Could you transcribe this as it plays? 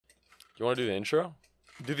you want to do the intro?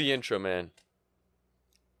 Do the intro, man.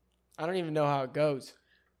 I don't even know how it goes.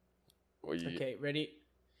 Well, Okay, ready?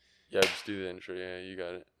 Yeah, just do the intro. Yeah, you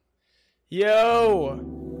got it. Yo!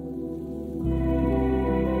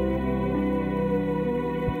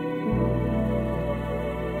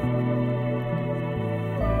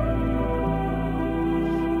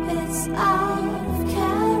 It's out of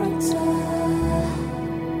character.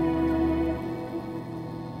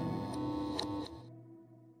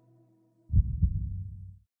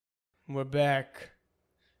 We're back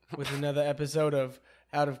with another episode of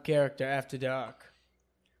Out of Character After Dark.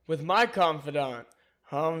 With my confidant,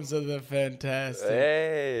 Hamza the Fantastic.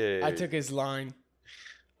 Hey. I took his line.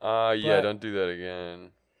 Yeah, but- don't do that again.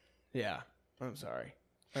 Yeah, I'm sorry.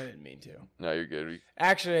 I didn't mean to. No, you're good.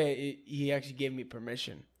 Actually, he actually gave me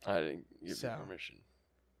permission. I didn't give So. you permission.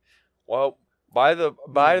 Well, by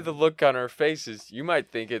the look on our faces, you might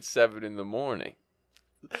think it's 7 in the morning.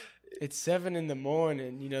 It's 7 in the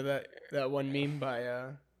morning. You know that one meme by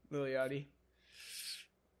Lil Yachty?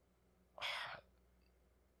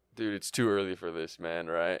 Dude, it's too early for this, man,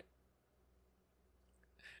 right?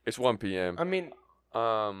 It's 1 p.m. I mean,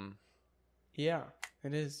 yeah,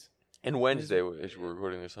 it is. And Wednesday, we're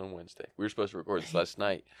recording this on Wednesday. We were supposed to record this last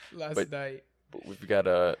night, Last But- night. but we've got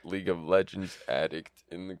a League of Legends addict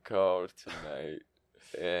in the car tonight.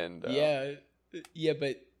 And Yeah,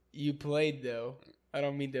 but you played though. I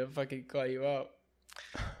don't mean to fucking call you out.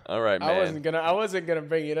 all right, man. I wasn't gonna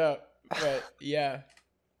bring it up, but yeah.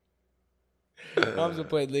 Hamza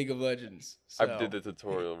played League of Legends. So. I did the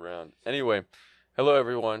tutorial round. Anyway, hello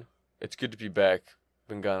everyone. It's good to be back.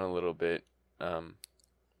 Been gone a little bit.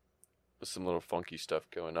 With some little funky stuff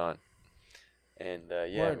going on. And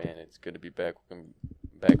yeah, Word. man, it's good to be back. We're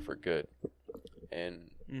back for good.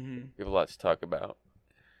 And Mhm. we have a lot to talk about.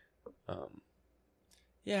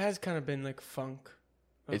 Yeah, it has kind of been like funk.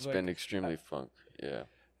 of, It's like, been extremely funk. Yeah.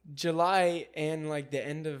 July and like the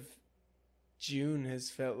end of June has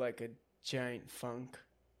felt like a giant funk.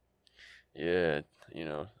 Yeah,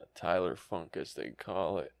 Tyler Funk as they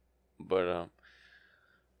call it. But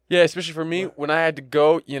yeah, especially for me, when I had to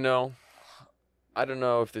go, I don't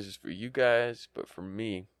know if this is for you guys, but for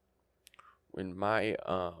me, when my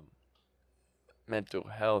mental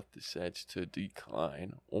health decides to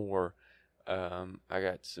decline, or I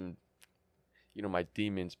got some, my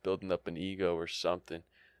demons building up an ego or something,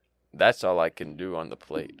 that's all I can do on the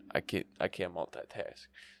plate. I can't multitask.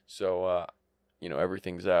 So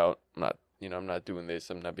everything's out. I'm not doing this.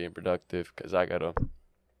 I'm not being productive because I gotta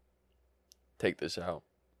take this out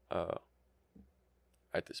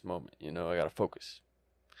at this moment. I gotta focus.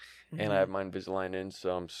 And I have my Invisalign in,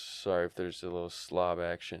 so I'm sorry if there's a little slob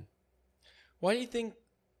action. Why do you think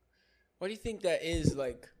that is,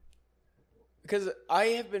 like? Because I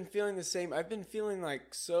have been feeling the same. I've been feeling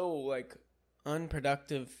like so like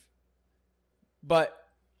unproductive, but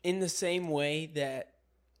in the same way that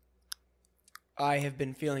I have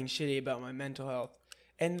been feeling shitty about my mental health,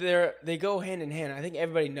 and they go hand in hand. I think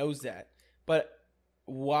everybody knows that, but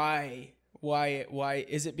why? Why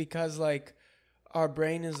is it? Because like our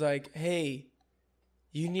brain is like, hey,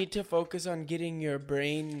 you need to focus on getting your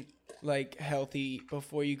brain like healthy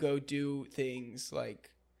before you go do things like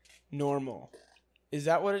normal. Is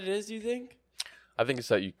that what it is, you think? I think it's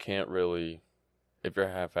that you can't really, if you're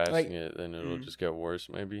half-assing it, then it'll Mm. just get worse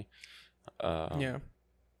maybe. Yeah.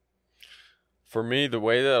 For me, the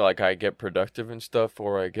way that like I get productive and stuff,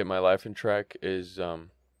 or I get my life in track, is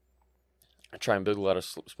I try and build a lot of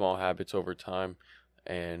small habits over time,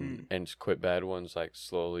 and just quit bad ones like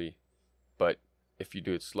slowly. But if you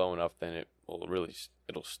do it slow enough, then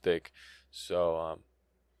it'll stick. So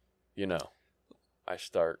I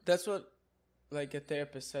start. That's what like a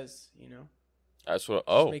therapist says, That's what.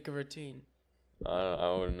 Just make a routine.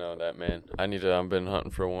 I wouldn't know that, man. I've been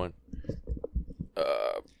hunting for one.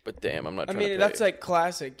 But damn, I'm not. I Trying to mean, pay. that's like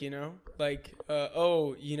classic, like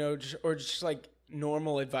just like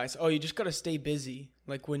normal advice. Oh, you just got to stay busy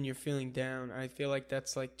like when you're feeling down. I feel like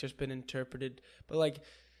that's like just been interpreted. But like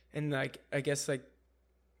and like I guess like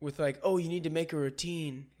with like, oh, you need to make a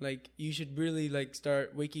routine. Like you should really like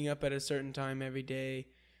start waking up at a certain time every day,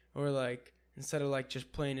 or like instead of like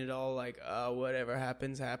just playing it all like whatever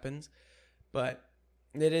happens. But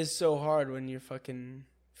it is so hard when you're fucking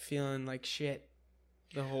feeling like shit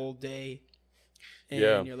the whole day,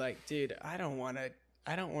 and you're like, dude, I don't want to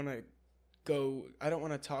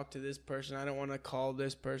talk to this person, I don't want to call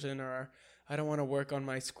this person, or I don't want to work on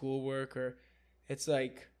my schoolwork, or it's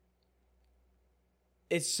like,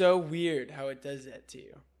 it's so weird how it does that to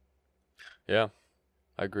you. Yeah,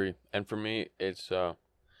 I agree. And for me, it's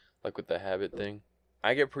like with the habit thing,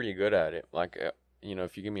 I get pretty good at it. Like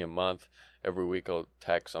if you give me a month, every week I'll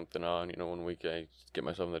tack something on. 1 week I get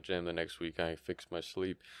myself in the gym, the next week I fix my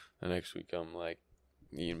sleep, the next week I'm like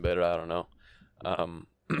eating better. I don't know.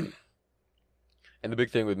 And the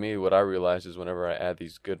big thing with me, what I realize is whenever I add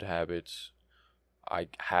these good habits, I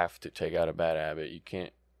have to take out a bad habit. You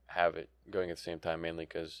can't have it going at the same time, mainly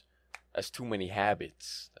because that's too many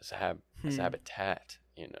habits. That's a habitat,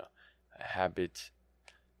 a habit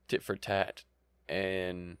tit for tat.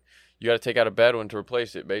 And you got to take out a bad one to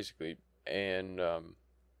replace it, basically. And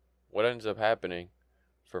what ends up happening,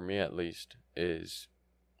 for me at least, is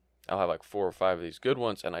I'll have like 4 or 5 of these good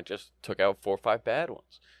ones, and I just took out 4 or 5 bad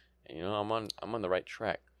ones. And, I'm on the right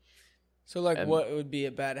track. So, like, what would be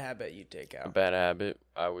a bad habit you take out? A bad habit,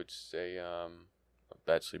 I would say, a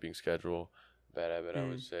bad sleeping schedule. A bad habit, I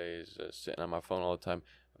would say, is sitting on my phone all the time.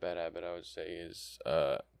 A bad habit, I would say, is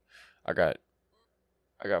I got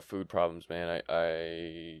food problems, man.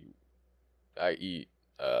 I eat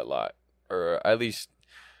a lot, or at least,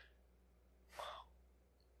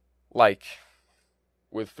 like,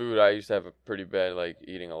 with food, I used to have a pretty bad, like,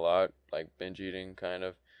 eating a lot, like binge eating, kind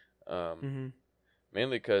of.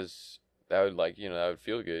 Mainly because that would, like, that would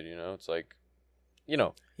feel good, It's like,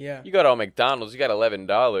 Yeah. you go to McDonald's, you got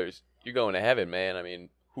 $11, you're going to heaven, man. I mean,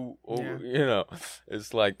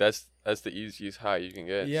 it's like that's the easiest high you can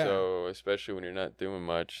get. Yeah. So especially when you're not doing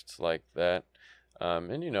much, it's like that.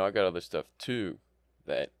 And I got other stuff too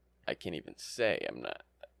that I can't even say. I'm not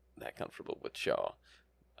that comfortable with y'all.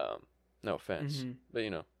 No offense, but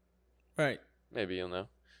Right. maybe you'll know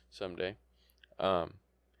someday.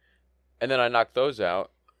 And then I knock those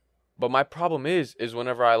out. But my problem is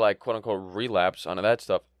whenever I, like, quote unquote relapse onto that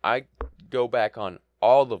stuff, I go back on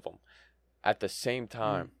all of them at the same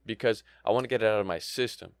time because I want to get it out of my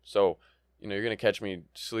system. So, you're gonna catch me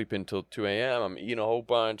sleeping till 2 a.m. I'm eating a whole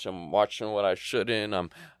bunch. I'm watching what I shouldn't. I'm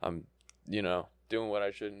doing what I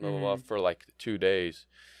shouldn't, blah, blah, blah, for like 2 days,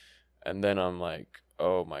 and then I'm like,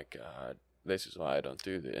 oh my god, this is why I don't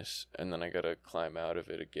do this, and then I gotta climb out of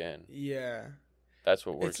it again. Yeah. That's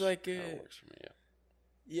what works. It's like how it works for me.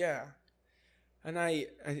 Yeah. And I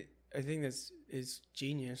think this is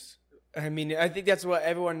genius. I mean, I think that's what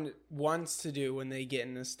everyone wants to do when they get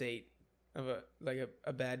in a state of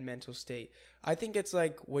a bad mental state. I think it's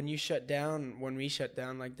like when we shut down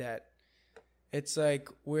like that, it's like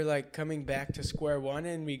we're like coming back to square one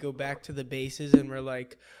and we go back to the bases and we're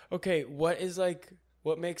like, okay, what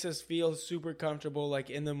makes us feel super comfortable,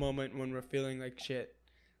 like, in the moment when we're feeling like shit?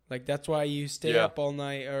 Like, that's why you stay up all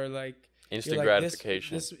night, or like instant like,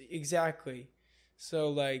 gratification. This exactly. So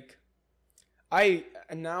like, I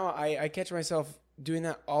catch myself doing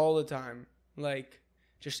that all the time, like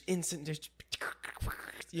just instant,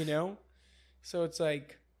 So it's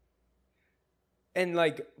like, and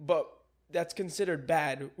like, but that's considered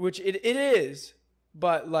bad, which it is,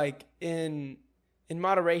 but like in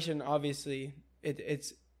moderation, obviously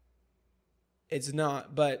it's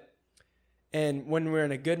not, but. And when we're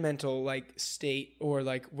in a good mental, like, state, or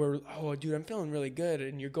like oh dude, I'm feeling really good,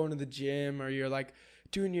 and you're going to the gym, or you're like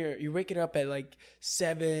you're waking up at like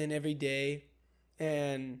 7 every day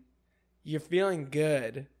and you're feeling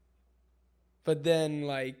good, but then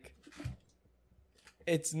like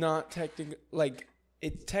it's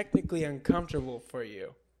technically uncomfortable for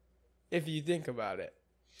you if you think about it.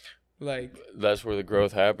 Like, that's where the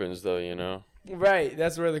growth happens, though, Right,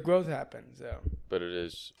 that's where the growth happens, so. But it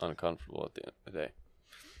is uncomfortable at the end of the day.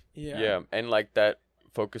 Yeah. Yeah, and like that,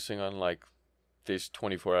 focusing on like this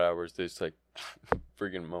 24 hours, this like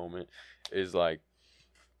freaking moment is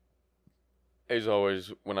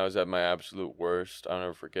always when I was at my absolute worst. I'll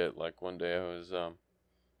never forget, like, one day I was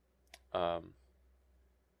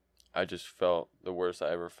I just felt the worst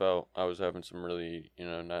I ever felt. I was having some really,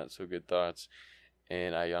 not so good thoughts,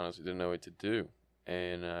 and I honestly didn't know what to do.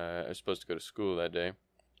 And I was supposed to go to school that day,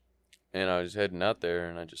 and I was heading out there,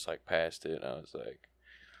 and I just like passed it. I was like,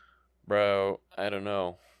 bro, I don't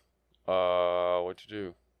know what to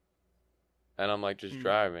do. And I'm like just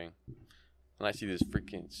driving, and I see this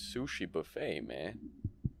freaking sushi buffet, man.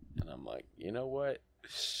 And I'm like, you know what?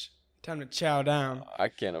 Time to chow down. I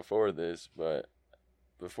can't afford this, but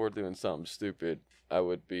before doing something stupid, I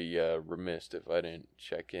would be remiss if I didn't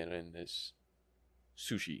check in this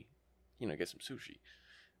sushi. Get some sushi.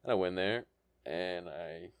 And I went there, and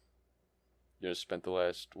I spent the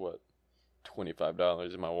last,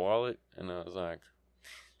 $25 in my wallet, and I was like,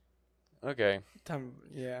 okay.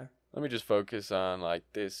 Yeah. Let me just focus on, like,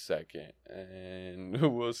 this second, and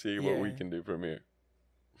we'll see what we can do from here.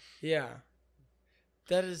 Yeah.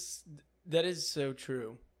 That is so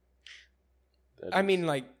true. I mean,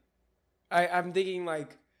 like, I'm thinking,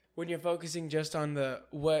 like, when you're focusing just on the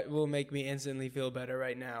what will make me instantly feel better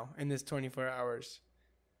right now in this 24 hours.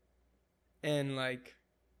 And like,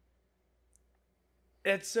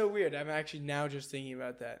 it's so weird. I'm actually now just thinking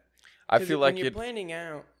about that. I 'Cause feel when like you're planning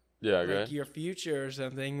out Yeah, go like ahead. your future or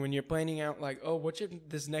something, when you're planning out like, oh, what should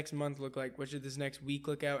this next month look like? What should this next week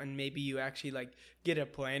look out? And maybe you actually like get a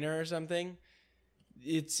planner or something.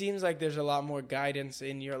 It seems like there's a lot more guidance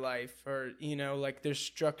in your life, or like there's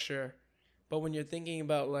structure. But when you're thinking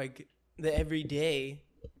about like the everyday,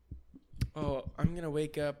 oh, I'm gonna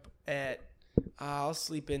wake up at I'll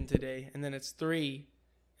sleep in today, and then it's 3,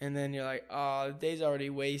 and then you're like, oh, the day's already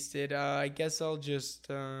wasted. I guess I'll just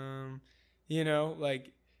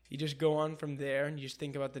like you just go on from there, and you just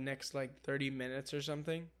think about the next like 30 minutes or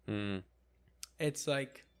something. Mm. It's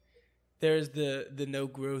like there's the no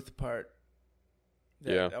growth part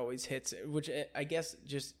that always hits it, which I guess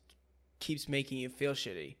just keeps making you feel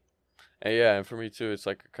shitty. And for me too, it's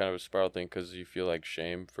like a kind of a spiral thing because you feel like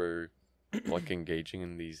shame for like engaging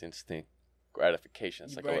in these instant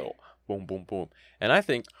gratifications, like a little boom, boom, boom. And I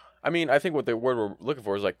think what the word we're looking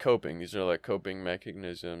for is like coping. These are like coping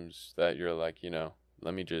mechanisms that you're like, I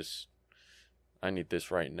need this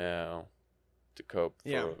right now to cope.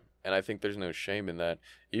 Yeah. And I think there's no shame in that,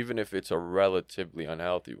 even if it's a relatively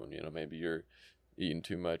unhealthy one. Maybe you're eating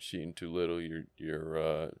too much, eating too little,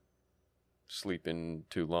 you're sleeping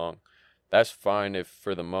too long. That's fine if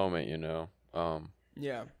for the moment,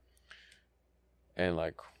 Yeah. And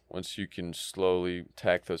like once you can slowly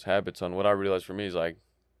tack those habits on, what I realized for me is like,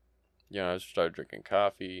 I started drinking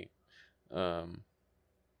coffee, and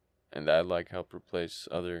that like helped replace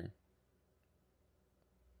other,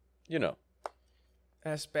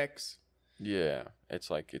 Aspects. Yeah, it's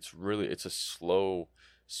like it's a slow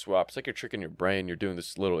swap. It's like you're tricking your brain. You're doing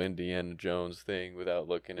this little Indiana Jones thing without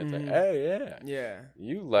looking. It's like, hey, Yeah.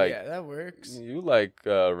 you like, yeah, that works. you like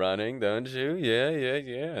running, don't you? Yeah.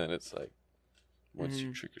 And it's like once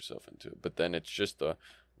you trick yourself into it, but then it's just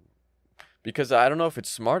because I don't know if it's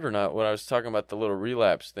smart or not. When I was talking about the little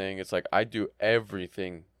relapse thing, it's like I do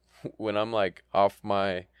everything when I'm like off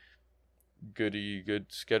my good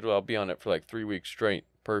schedule. I'll be on it for like 3 weeks straight,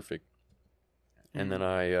 perfect, and then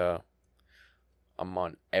I'm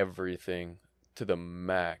on everything to the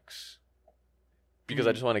max because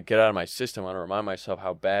I just want to get out of my system. I want to remind myself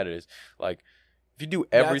how bad it is. Like if you do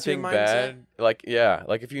everything bad, like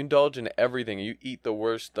if you indulge in everything, you eat the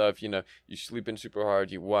worst stuff, you sleep in super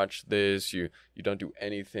hard, you watch this, you don't do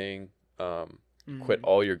anything, quit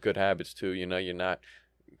all your good habits too, you're not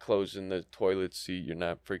closing the toilet seat, you're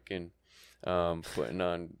not freaking putting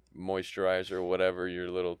on moisturizer or whatever your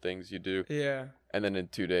little things you do. Yeah. And then in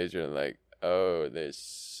 2 days you're like, oh,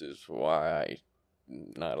 this is why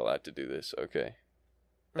I'm not allowed to do this. Okay.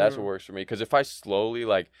 That's what works for me. Because if I slowly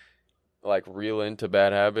like reel into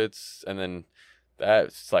bad habits, and then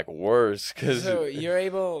that's like worse. Cause so you're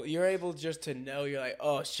able just to know, you're like,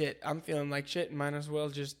 oh shit, I'm feeling like shit. Might as well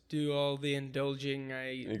just do all the indulging.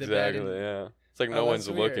 Exactly. Yeah. It's like no one's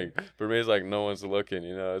looking. For me, it's like no one's looking.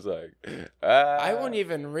 It's like I won't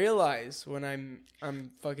even realize when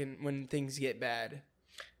I'm fucking when things get bad.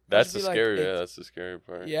 That's the scary. Yeah, that's the scary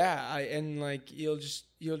part. Yeah, and like you'll just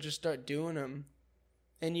start doing them,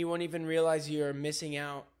 and you won't even realize you're missing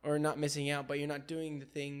out, or not missing out, but you're not doing the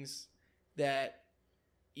things that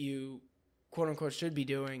you quote unquote should be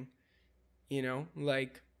doing.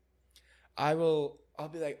 Like I'll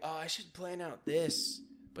be like, oh, I should plan out this,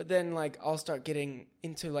 but then like I'll start getting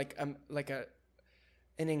into like an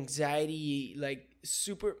anxiety, like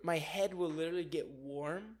my head will literally get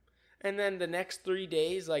warm. And then the next 3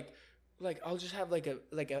 days, like I'll just have like a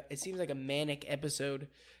it seems like a manic episode,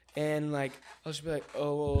 and like I'll just be like,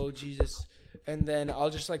 oh Jesus, and then I'll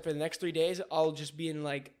just like for the next 3 days, I'll just be in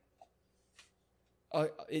like,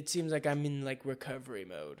 it seems like I'm in like recovery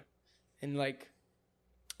mode, and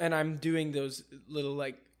I'm doing those little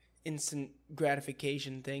like instant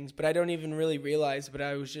gratification things, but I don't even really realize. But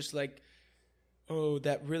I was just like, oh,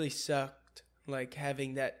 that really sucked, like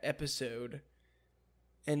having that episode.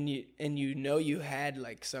 And you had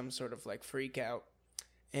like some sort of like freak out,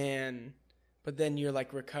 but then you're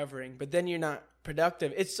like recovering, but then you're not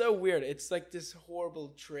productive. It's so weird. It's like this horrible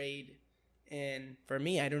trade, and for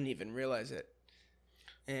me, I don't even realize it.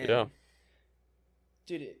 And yeah,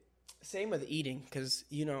 dude, same with eating, because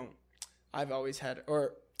I've always had,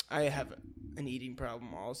 or I have an eating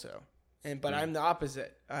problem also, but I'm the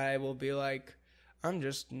opposite. I will be like, I'm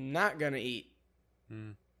just not gonna eat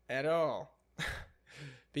at all.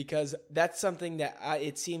 Because that's something that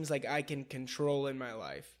it seems like I can control in my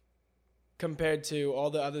life, compared to all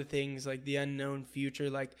the other things like the unknown future.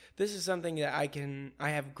 Like this is something that I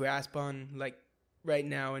have grasp on, like right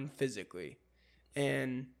now and physically.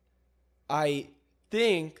 And I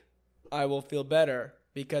think I will feel better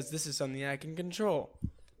because this is something I can control,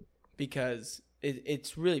 because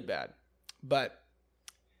it's really bad. But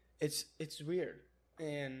it's weird.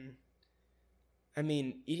 And I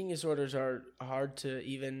mean, eating disorders are hard to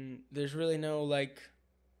even, there's no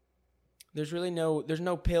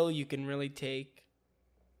pill you can really take.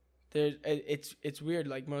 It's weird.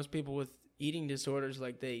 Like, most people with eating disorders,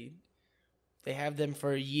 like they have them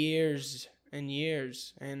for years and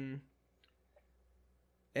years, and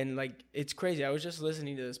like, it's crazy. I was just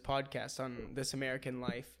listening to this podcast on This American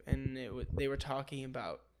Life, and they were talking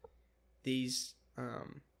about these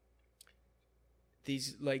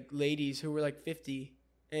like ladies who were like 50,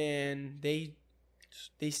 and they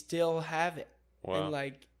still have it. Wow. And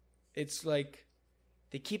like, it's like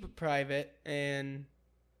they keep it private, and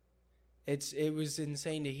it was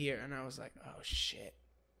insane to hear. And I was like, oh shit.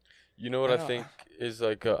 You know what I think is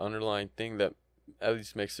like an underlying thing that at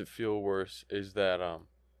least makes it feel worse is that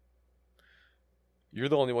you're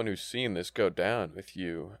the only one who's seeing this go down with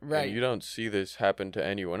you. Right. And you don't see this happen to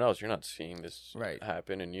anyone else. You're not seeing this Right.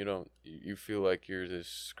 happen, and you feel like you're this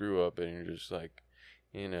screw up, and you're just like,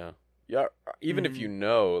 yeah, even if you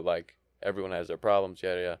know, like, everyone has their problems,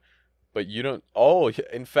 yeah, but you don't,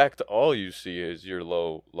 in fact, all you see is your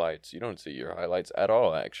low lights. You don't see your highlights at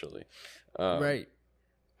all, actually. Right.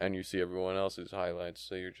 And you see everyone else's highlights,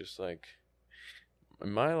 so you're just like,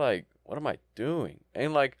 what am I doing?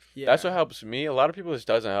 And like, that's what helps me. A lot of people, this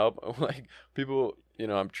doesn't help. Like, people,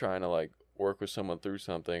 I'm trying to like work with someone through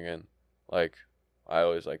something, and like, I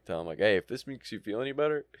always like tell them, like, hey, if this makes you feel any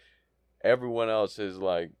better, everyone else is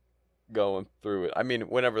like going through it. I mean,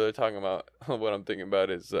 whenever they're talking about, what I'm thinking about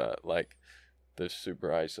is like the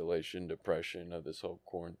super isolation, depression of this whole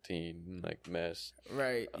quarantine like mess.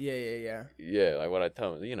 Right. Yeah. Yeah, like what I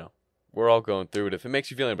tell them, we're all going through it. If it makes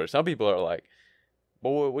you feel any better, some people are like,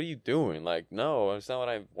 boy, what are you doing? Like, no, it's not what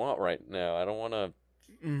I want right now. I don't want to.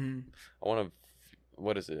 I want to.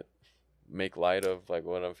 What is it? Make light of like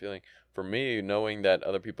what I'm feeling. For me, knowing that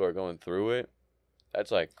other people are going through it, that's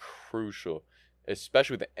like crucial,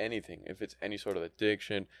 especially with anything. If it's any sort of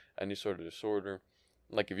addiction, any sort of disorder,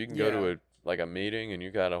 like if you can go to a meeting and you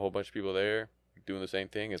got a whole bunch of people there doing the same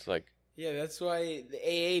thing, it's like. Yeah, that's why the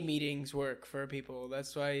AA meetings work for people.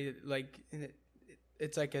 That's why, like,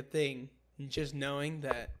 it's like a thing. Just knowing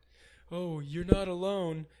that, oh, you're not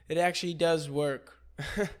alone, it actually does work.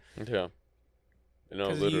 Yeah.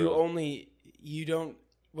 Because you don't,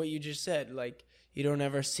 what you just said, like, you don't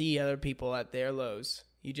ever see other people at their lows.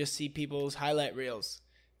 You just see people's highlight reels.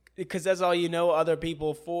 Because that's all you know other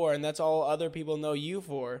people for, and that's all other people know you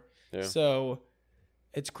for. Yeah. So,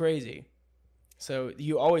 it's crazy. So,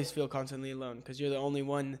 you always feel constantly alone, because you're the only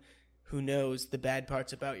one who knows the bad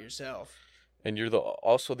parts about yourself. And you're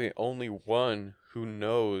also the only one who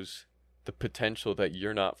knows the potential that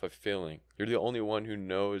you're not fulfilling. You're the only one who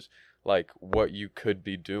knows, like, what you could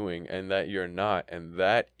be doing and that you're not. And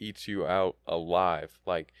that eats you out alive.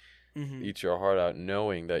 Like, eats your heart out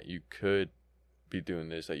knowing that you could be doing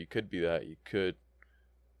this, that you could be that, you could,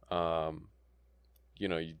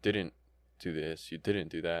 you didn't do this, you didn't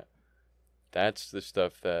do that. That's the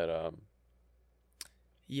stuff that,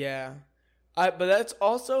 Yeah. But that's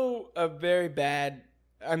also a very bad,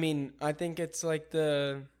 I mean, I think it's like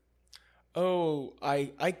I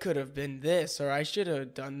could have been this, or I should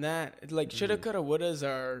have done that. Like, shoulda, coulda, wouldas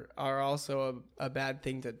are also a bad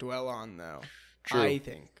thing to dwell on, though. True. I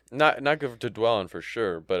think. Not good to dwell on for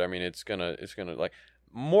sure, but I mean, it's gonna like,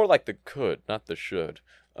 more like the could, not the should.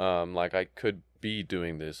 Like, I could be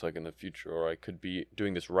doing this, like, in the future, or I could be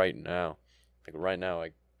doing this right now. Like, right now,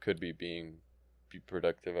 I could be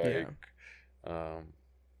productive.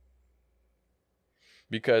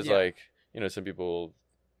 Because like, some people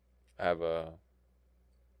have it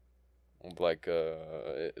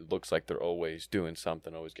looks like they're always doing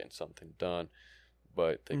something, always getting something done,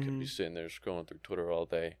 but they could be sitting there scrolling through Twitter all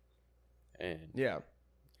day, and you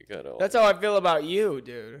gotta. That's how I feel about you,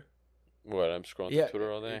 dude. What, I'm scrolling through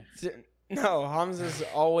Twitter all day? No, Hamza's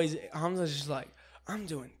just like, I'm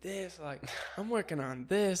doing this, like, I'm working on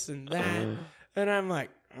this and that, and I'm like,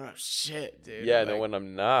 oh shit, dude. Yeah, like, no, when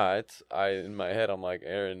I'm not, in my head I'm like,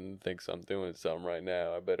 Aaron thinks I'm doing something right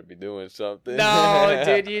now. I better be doing something. No,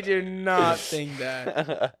 dude, you do not think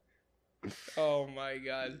that. Oh my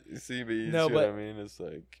god. See me? No, see but what I mean? It's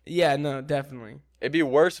like, yeah, no, definitely. it'd be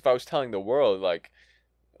worse if I was telling the world like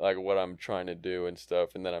what I'm trying to do and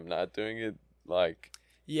stuff, and then I'm not doing it. Like,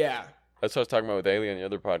 yeah, that's what I was talking about with Alien. The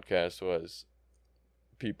other podcast was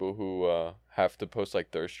people who have to post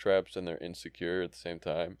like thirst traps and they're insecure at the same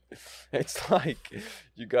time. It's like,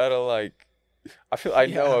 you gotta like I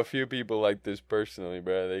know Yeah. a few people like this personally,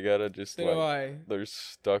 bro. They gotta just So do like I. they're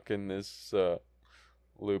stuck in this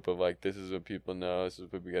loop of like this is what people know, this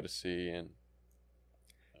is what we gotta see, and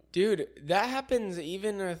Dude, that happens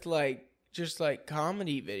even with like just like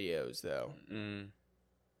comedy videos though.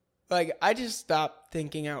 Like I just stopped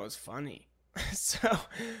thinking I was funny. So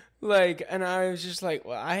like and I was just like,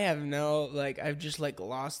 well, I have no like I've just like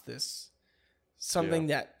lost this something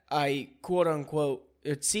that I quote unquote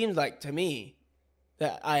it seemed like to me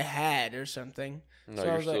that I had or something. no, So I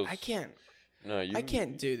you're was still like, no, I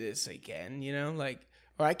can't do this again, you know, like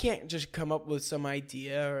or I can't just come up with some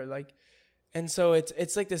idea or like and so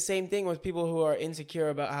it's like the same thing with people who are insecure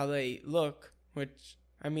about how they look, which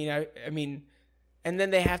I mean and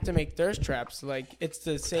then they have to make thirst traps. Like it's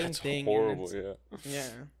the same That's thing. horrible, And yeah.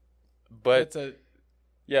 But That's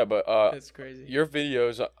but crazy. your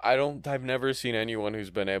videos, I've never seen anyone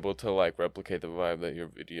who's been able to like replicate the vibe that your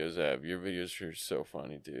videos have. Your videos are so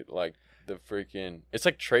funny, dude. Like the freaking, it's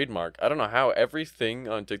like trademark. I don't know how everything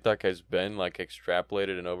on TikTok has been like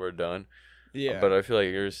extrapolated and overdone. Yeah. But I feel like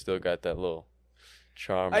yours still got that little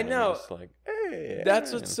charm. I in 'em, know. just like, hey,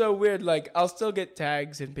 That's yeah. what's so weird. Like I'll still get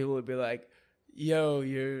tags and people would be like, "Yo,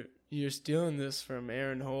 you're stealing this from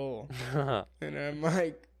Aaron Hole," and I'm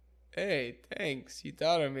like, "Hey, thanks. You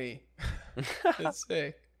thought of me. That's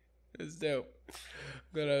sick. That's dope."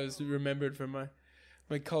 Glad I was remembered for my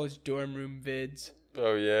college dorm room vids.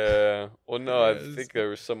 Oh yeah. Well, no, I Yes. think there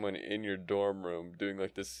was someone in your dorm room doing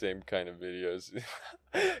like the same kind of videos.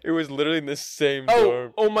 It was literally in the same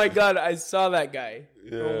dorm. Oh my god, I saw that guy.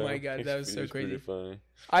 Yeah. Oh my god, that was He so pretty crazy. funny.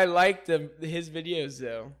 I liked his videos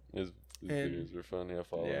though. His And- videos were funny. I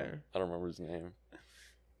follow yeah. him. I don't remember his name.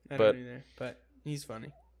 I But- don't either, but he's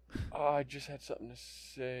funny. Oh, I just had something to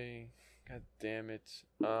say. God damn it.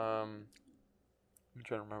 I'm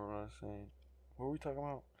trying to remember what I was saying. What were we talking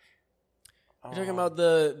about? You're talking about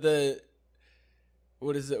the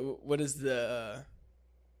what is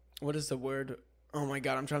the word? Oh my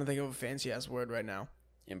god, I'm trying to think of a fancy ass word right now.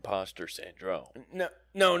 imposter syndrome.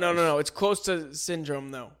 No. It's close to syndrome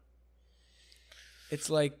though. It's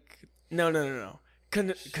like no.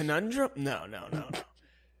 Conundrum? No.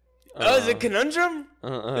 Oh, is it conundrum? Is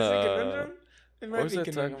it conundrum? It might What was be I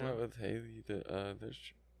talking conundrum. about with Haley?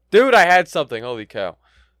 Dude, I had something. Holy cow.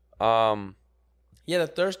 Yeah, the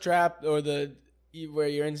thirst trap or where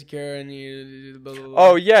you're insecure and you blah, blah,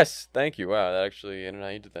 blah. Oh yes, thank you. Wow, that actually, and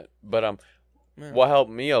I did that. But Yeah. what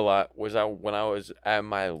helped me a lot was when I was at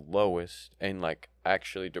my lowest and like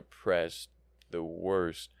actually depressed, the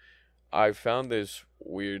worst. I found this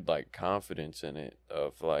weird like confidence in it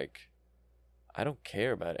of like, I don't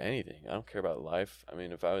care about anything. I don't care about life. I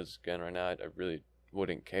mean, if I was again right now, I really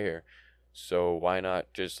wouldn't care. So why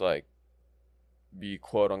not just like be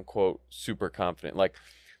quote unquote super confident? Like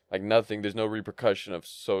nothing. There's no repercussion of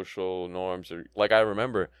social norms or like I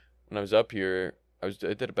remember when I was up here, I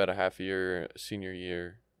did about a half year senior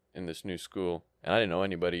year in this new school, and I didn't know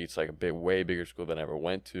anybody. It's like a way bigger school than I ever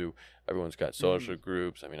went to. Everyone's got social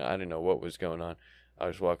groups. I mean, I didn't know what was going on. I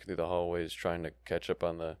was walking through the hallways trying to catch up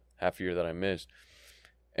on the half year that I missed.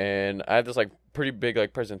 And I had this like pretty big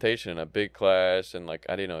like presentation in a big class, and like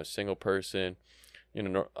I didn't know a single person. You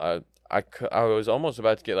know, I was almost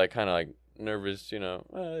about to get like kind of like nervous. You know,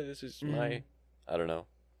 this is my, I don't know,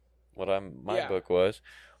 what my book was,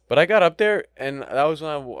 but I got up there, and that was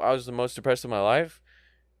when I was the most depressed of my life,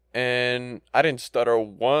 and I didn't stutter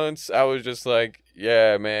once. I was just like,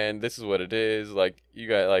 yeah, man, this is what it is. Like you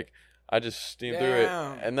got like, I just steamed through it,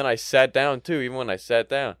 Damn. and then I sat down too. Even when I sat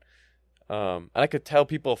down. And I could tell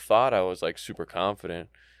people thought I was like super confident,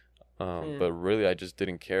 but really I just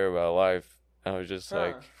didn't care about life. I was just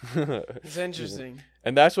like, It's interesting.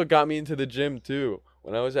 and that's what got me into the gym too.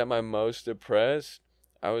 When I was at my most depressed,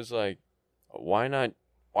 I was like, why not?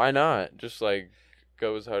 Why not? Just like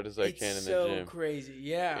go as hard as I can in the so gym. crazy.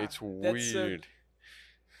 Yeah. It's That's weird.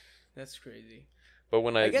 That's crazy. But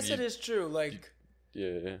when I guess it is true. Like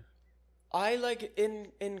Yeah. I like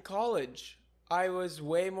in college, I was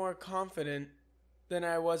way more confident than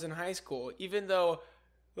I was in high school. Even though,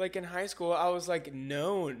 like in high school, I was like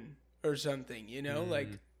known or something. You know, like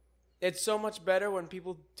it's so much better when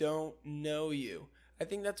people don't know you. I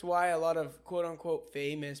think that's why a lot of quote unquote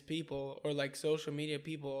famous people or like social media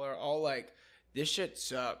people are all like, "This shit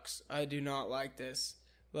sucks. I do not like this."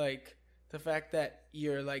 Like the fact that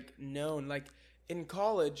you're like known. Like in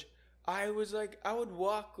college, I was like, I would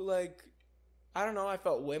walk like, I don't know, I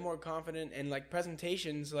felt way more confident and like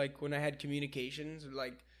presentations, like when I had communications,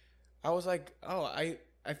 like I was like, oh, I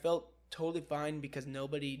felt totally fine because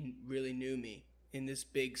nobody really knew me in this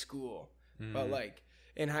big school. But like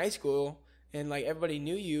in high school and like everybody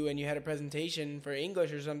knew you and you had a presentation for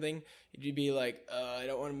English or something, you'd be like, I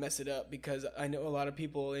don't want to mess it up because I know a lot of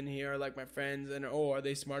people in here are like my friends, and are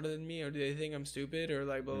they smarter than me, or do they think I'm stupid, or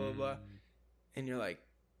like blah blah blah, and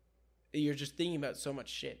you're just thinking about so much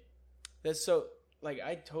shit. That's so like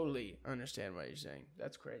I totally understand what you're saying.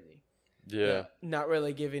 That's crazy. Yeah. Not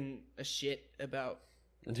really giving a shit about.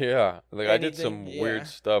 Yeah. Like I did Anything, some yeah. weird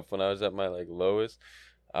stuff when I was at my like lowest.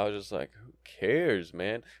 I was just like, who cares,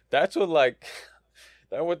 man? That's what like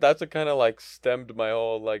that's what kind of like stemmed my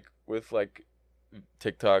whole like with like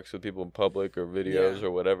TikToks with people in public or videos Yeah.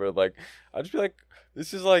 or whatever. Like I'd just be like,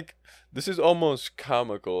 this is almost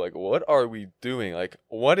comical. Like, what are we doing? Like,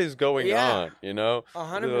 what is going Yeah. on? You know?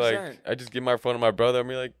 100%. Like, I just give my phone to my brother and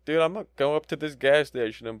be like, dude, I'm gonna go up to this gas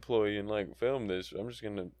station employee and like film this. I'm just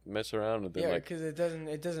gonna mess around with it. Yeah, Like, because it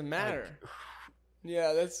doesn't matter.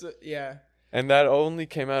 Yeah, that's yeah. and that only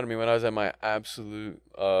came out of me when I was at my absolute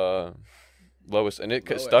lowest, and it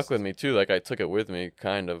stuck Lowest. with me too. Like I took it with me,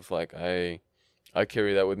 kind of like I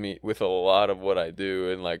carry that with me with a lot of what I do,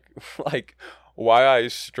 and like like why I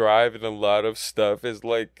strive in a lot of stuff is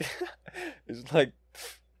like is like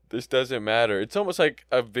this doesn't matter. It's almost like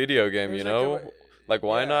a video game, you There's like know? a- Like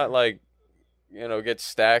why yeah. not like get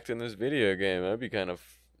stacked in this video game? That'd be kind of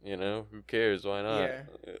who cares? Why not?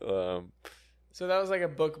 Yeah. So that was like a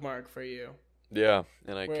bookmark for you. Yeah,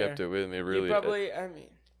 and I Where kept it with me. Really, You probably, I mean,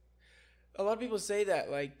 a lot of people say that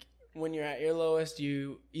like when you're at your lowest,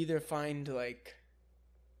 you either find like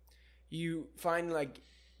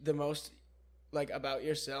the most like about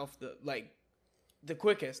yourself, the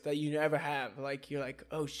quickest that you ever have. Like you're like,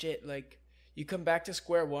 oh shit, like you come back to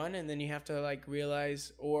square one, and then you have to like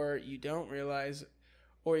realize, or you don't realize,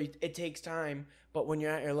 or it takes time. But when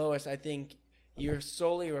you're at your lowest, I think you're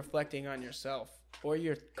solely reflecting on yourself, or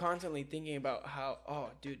you're constantly thinking about how, oh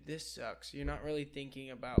dude, this sucks. You're not really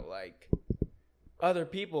thinking about like other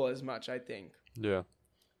people as much, I think. yeah.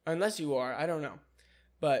 Unless you are, I don't know.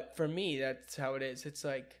 But for me, that's how it is. It's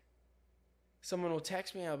like someone will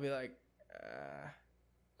text me, I'll be like,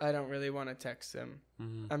 I don't really want to text them.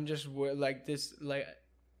 Mhm. I'm just like this, like,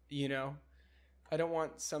 I don't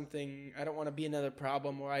want to be another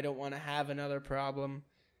problem, or I don't want to have another problem.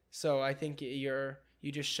 So I think you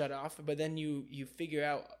just shut off, but then you figure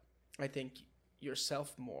out, I think,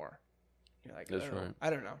 yourself more. You're like, That's oh, right. I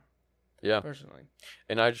don't know. Yeah. Personally.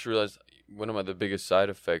 And I just realized one of the biggest side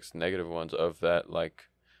effects, negative ones of that, like,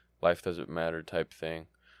 life doesn't matter type thing,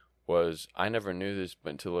 was I never knew this,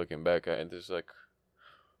 but until looking back, I had this, like,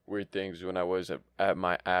 weird things. When I was at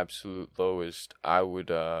my absolute lowest, I would,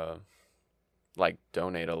 like,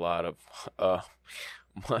 donate a lot of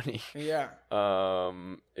money. Yeah.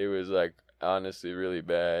 It was, like, honestly really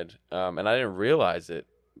bad. And I didn't realize it,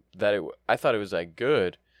 I thought it was, like,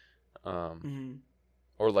 good. Mm-hmm.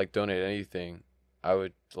 Or like donate anything. I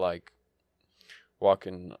would like walk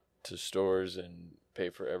into stores and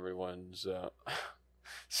pay for everyone's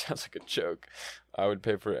sounds like a joke. I would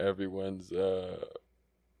pay for everyone's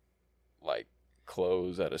like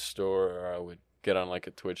clothes at a store, or I would get on like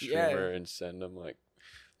a Twitch streamer and send them like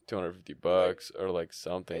 $250 or like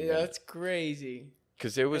something. Yeah, that's crazy.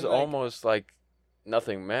 Because it was And, like- almost like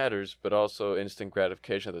nothing matters, but also instant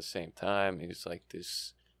gratification at the same time. It was like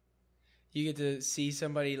this. You get to see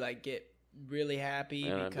somebody like get really happy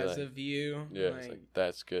And I'd be because like, of you. Yeah, it's like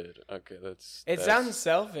that's good. Okay, It sounds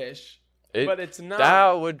selfish, It, but it's not.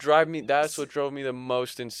 That would drive me. That's what drove me the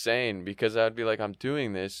most insane, because I'd be like, I'm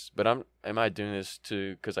doing this, but am I doing this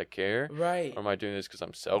because I care, Right. or am I doing this because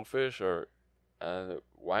I'm selfish, or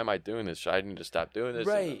why am I doing this? Should I need to stop doing this?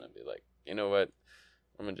 Right. And then I'd be like, you know what?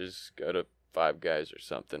 I'm gonna just go to Five Guys or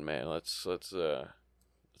something, man. Let's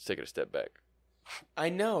take it a step back. I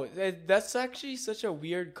know. That's actually such a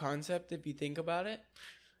weird concept if you think about it.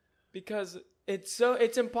 Because it's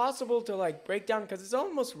impossible to like break down, because it's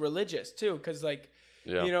almost religious too, because like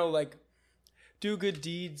Yeah. like do good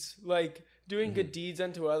deeds, like doing good deeds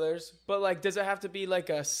unto others. But like, does it have to be like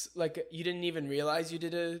you didn't even realize you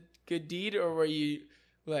did a good deed, or were you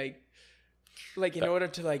like in order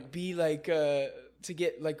to like be like to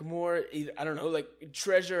get like more, I don't know, like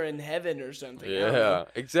treasure in heaven or something? I don't know. Yeah.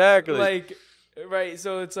 Exactly. Like, right,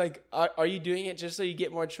 so it's like, are you doing it just so you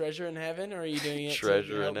get more treasure in heaven, or are you doing it treasure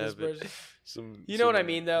to in help this heaven. person? You know what I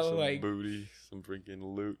mean, though? Some Like, booty, some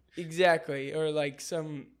freaking loot. exactly, or like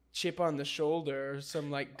some chip on the shoulder, or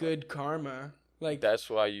some like good karma. Like, That's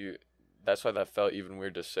why that felt even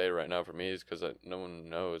weird to say right now for me, is because no one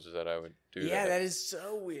knows that I would do that. yeah, that is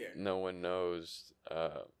so weird. No one knows.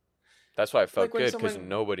 That's why I felt Like when good, because someone-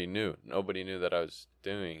 nobody knew. Nobody knew that I was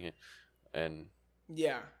doing it, and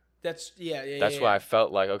Yeah, that's that's why I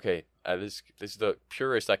felt like, okay, this is the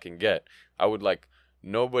purest I can get. I would like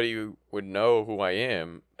nobody would know who I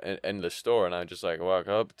am in the store, and I just like walk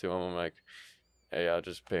up to them. I'm like, hey, I'll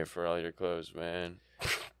just pay for all your clothes, man.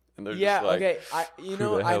 And they're Yeah, just like, okay. who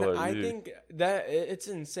the hell are I you? think that that's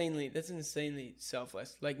insanely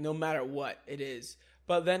selfless. Like no matter what it is.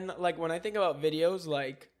 But then like when I think about videos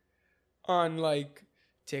like on like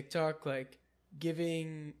TikTok, like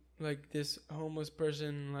giving like this homeless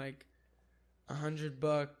person like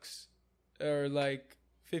 $100 or like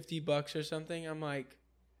 $50 or something, I'm like,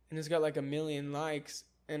 and it's got like 1 million likes,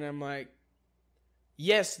 and I'm like,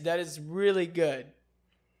 yes, that is really good.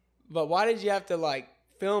 But why did you have to like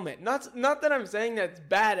film it? Not that I'm saying that's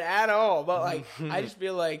bad at all, but like I just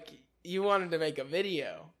feel like you wanted to make a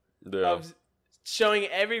video Yeah. of showing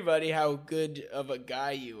everybody how good of a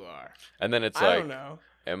guy you are. And then it's I like, don't know.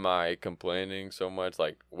 am I complaining so much?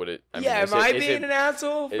 Like, would it? I mean, Yeah, is am I it, is being it, an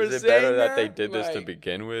asshole for is it saying better that they did this to Like,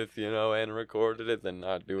 begin with, and recorded it than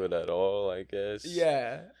not do it at all? I guess.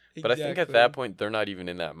 Yeah. But I think at exactly. that point they're not even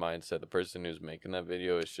in that mindset. The person who's making that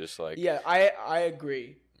video is just like, Yeah, I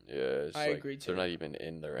agree. yeah, it's I like agree, too. they're not even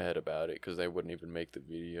in their head about it because they wouldn't even make the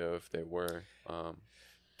video if they were.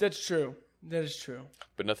 That's true. That is true.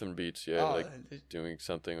 But nothing beats like doing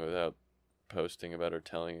something without posting about or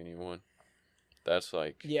telling anyone. That's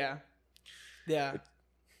like, yeah. Yeah.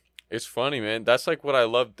 it's funny, man. That's like what I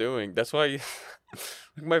love doing. That's why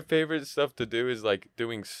like my favorite stuff to do is like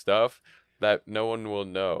doing stuff that no one will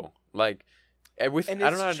know. Like, and I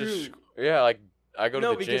don't know how to true. like I go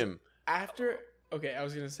No, to the because gym. Okay, I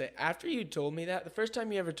was gonna say after you told me that, the first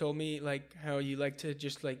time you ever told me like how you like to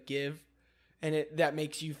just like give, and that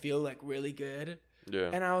makes you feel like really good, Yeah.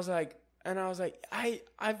 and I was like,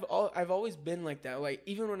 I've always been like that. Like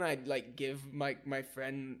even when I like give my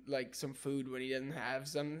friend like some food when he doesn't have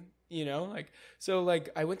some, like so like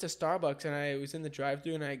I went to Starbucks and I was in the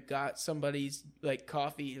drive-thru and I got somebody's like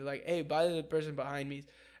coffee, like hey, buy the person behind me,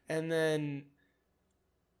 and then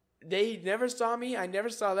they never saw me, I never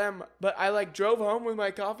saw them, but I like drove home with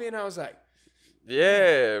my coffee and I was like,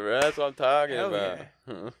 Yeah, bro, that's what I'm talking hell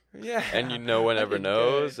about. yeah, And no one I ever did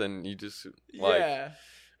knows, good. and you just like Yeah.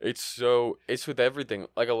 it's with everything.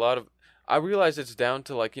 Like I realize it's down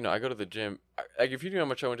to like I go to the gym. Like if you knew how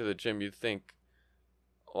much I went to the gym, you'd think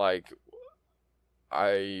like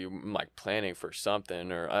I'm like planning for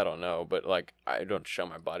something or I don't know, but like I don't show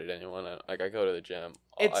my body to anyone. I go to the gym.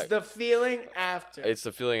 It's the feeling after. It's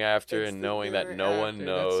the feeling after It's and the knowing that feeling no one after.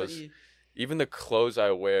 That's what knows. you- Even the clothes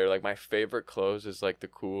I wear, like my favorite clothes is like the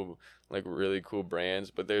cool, like really cool brands,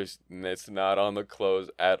 but it's not on the clothes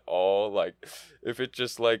at all. Like if it's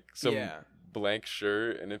just like some Yeah. blank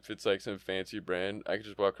shirt and if it's like some fancy brand, I could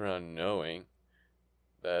just walk around knowing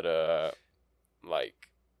that like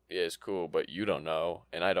yeah, it's cool, but you don't know,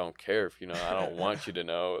 and I don't care if you know. I don't want you to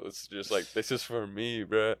know. It's just like this is for me,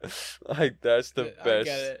 bruh. Like that's the I best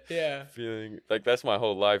get it. Yeah. feeling. Like that's my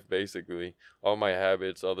whole life basically. All my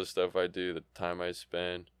habits, all the stuff I do, the time I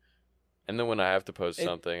spend. And then when I have to post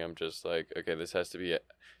something, I'm just like, okay,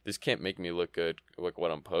 this can't make me look good like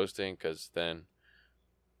what I'm posting, because then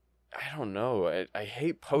I don't know. I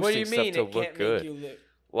hate posting What do you mean stuff it to look can't good. make you look?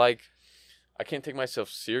 Like I can't take myself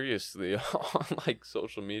seriously on like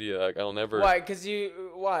social media. Like I'll never. Why? Because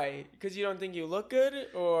you don't think you look good,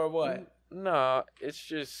 or what? No, it's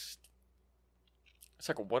just. It's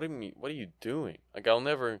like what are you doing? Like I'll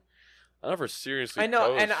never seriously I know,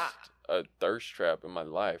 post and a thirst trap in my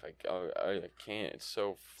life. I can't. It's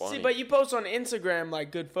so funny. See, but you post on Instagram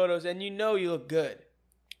like good photos, and you know you look good.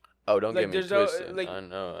 Oh, don't like, get me there's no, twisted. like- I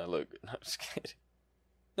know I look. No, I'm just kidding.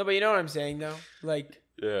 No, but you know what I'm saying though. Like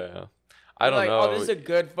Yeah, I don't like, know. oh, this is a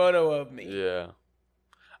good photo of me. Yeah,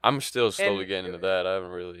 I'm still slowly And- getting into that. I haven't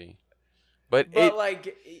really, but But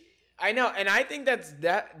like, I know, and I think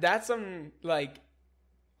that's some like,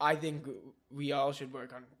 I think we all should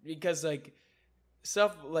work on, because like,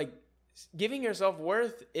 giving yourself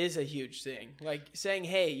worth is a huge thing. Like saying,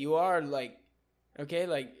 hey, you are like, okay,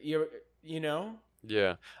 like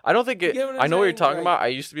yeah, I don't think it. get what I'm I know what you're saying? talking Like, about. I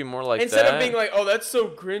used to be more like instead that. of being like, oh, that's so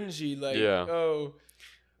cringy. Like, Yeah. oh,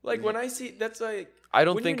 like when I see that's like. I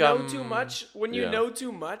don't When think you know I'm too much, when you yeah. know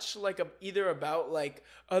too much, like either about like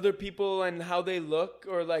other people and how they look,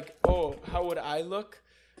 or like, oh, how would I look?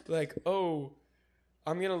 Like, oh,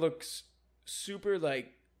 I'm gonna look super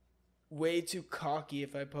like way too cocky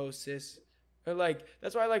if I post this. Or like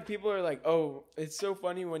that's why like people are like, oh, it's so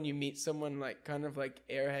funny when you meet someone like kind of like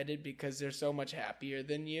airheaded because they're so much happier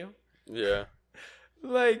than you. Yeah,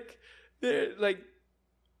 Like they're like,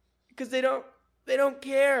 because they don't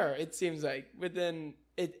care, it seems like. But then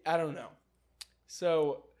I don't know.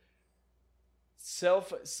 So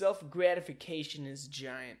self gratification is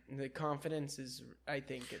giant. The confidence is, I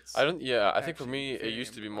think it's. I don't. Yeah, I think for actually me, it very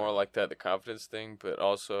used to be more important. like that, the confidence thing, but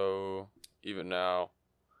also even now,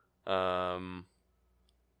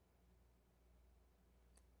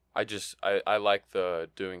 I like the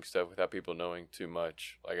doing stuff without people knowing too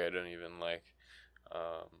much. Like I don't even like,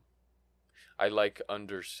 um, I like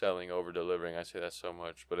underselling, over delivering. I say that so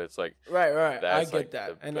much, but it's like Right. I that's get like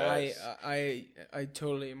that, the and best. I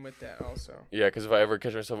totally am with that also. Yeah, because if I ever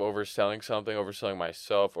catch myself overselling something, overselling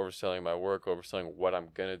myself, overselling my work, overselling what I'm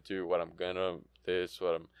gonna do, what I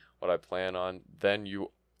plan on, then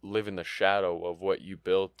you live in the shadow of what you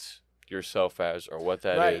built yourself as or what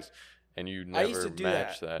that Right. is, and you I used never to do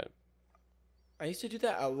match that. I used to do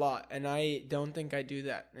that a lot, and I don't think I do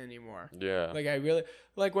that anymore. Yeah. Like I really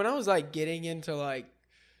like when I was like getting into like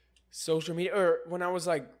social media, or when I was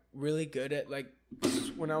like really good at like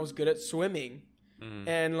when I was good at swimming, Mm.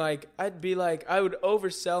 and like I'd be like I would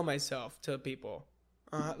oversell myself to people,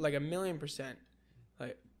 like 1,000,000%.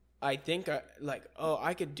 Like I think I like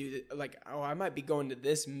I could do this. Like I might be going to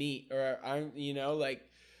this meet, or I'm like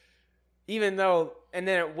even though, and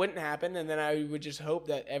then it wouldn't happen, and then I would just hope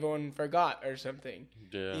that everyone forgot or something,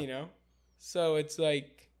 Yeah. So it's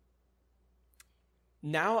like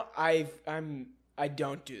now I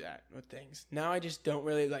don't do that with things. Now I just don't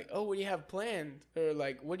really like, oh, what do you have planned, or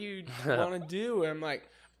like, what do you want to do? And I'm like,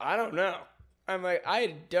 I don't know. I'm like,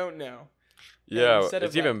 I don't know. And Yeah, instead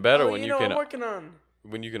it's of even like, better oh, when you I'm can working on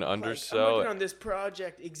I'm undersell working it. on this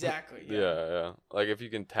project. Exactly. Yeah, yeah. Like if you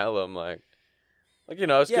can tell them, it's good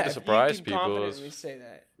to If surprise you can people. confidently say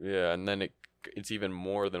that. Yeah, and then it's even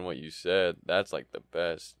more than what you said. That's like the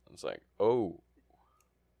best. It's like, oh,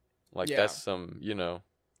 like Yeah. that's some,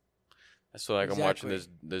 That's so like I'm watching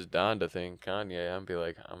Exactly. this Donda thing, Kanye. I'd be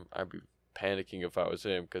like, I'd be panicking if I was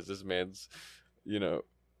him because this man's, you know,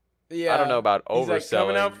 Yeah. I don't know about He's like,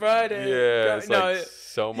 coming out overselling. Friday. Yeah, it's No, like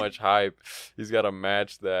so much hype. He's got to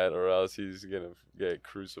match that, or else he's gonna get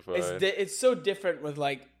crucified. it's so different with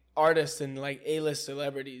like artists and like A-list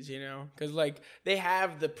celebrities, because like they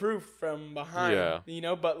have the proof from behind,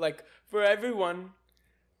 Yeah. but like for everyone,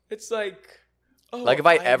 it's like, oh, Like if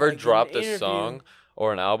I I'm, ever like, in an dropped a interview. song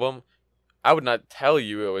or an album, I would not tell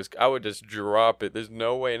you it was. I would just drop it. There's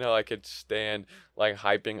no way in hell I could stand like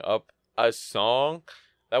hyping up a song.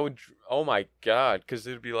 That would. Oh my god! Because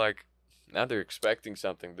it'd be like, now they're expecting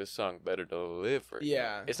something. This song better deliver.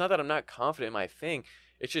 Yeah. It's not that I'm not confident in my thing.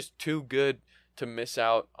 It's just too good to miss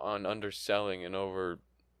out on underselling and over,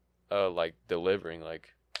 like delivering.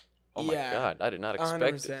 Like, oh my Yeah, god! I did not expect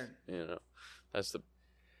 100%. it. That's the.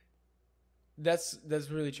 That's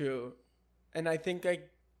really true, and I think like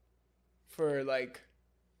for like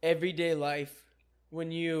everyday life,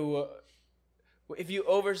 when you if you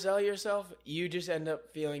oversell yourself, you just end up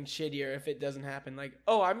feeling shittier if it doesn't happen. Like,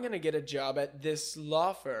 oh, I'm gonna get a job at this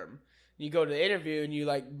law firm. You go to the interview and you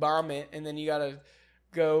like bomb it, and then you gotta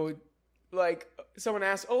go. Like someone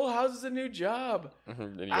asks, "Oh, how's the new job?"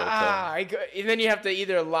 Then you gotta tell 'em. And then you have to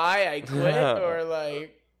either lie, I quit, or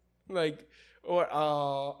like,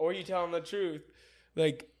 or you tell them the truth.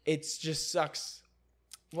 Like it just sucks.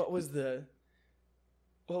 What was it?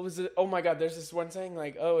 Oh my god, there's this one saying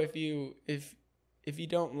like, oh, if you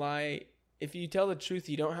don't lie, if you tell the truth,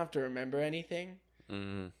 you don't have to remember anything.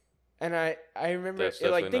 Mm-hmm. And I remember That's it,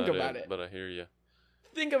 like definitely think not about it. But I hear you.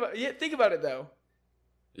 Think about it though.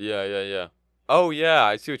 Yeah. Oh yeah,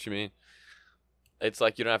 I see what you mean. It's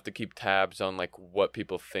like you don't have to keep tabs on like what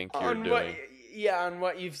people think you're doing. On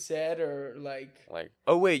what you've said, or like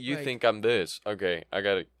Oh wait, you like- think I'm this? Okay, I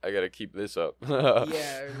gotta keep this up.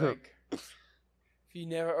 yeah, or like if you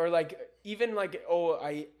never, or like even like, oh,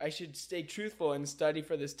 I should stay truthful and study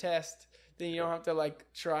for this test. Then you don't have to like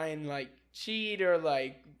try and like cheat, or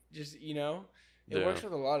like just it Yeah. works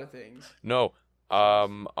with a lot of things. No,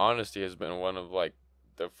 honesty has been one of like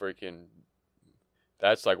the freaking.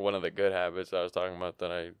 That's like one of the good habits I was talking about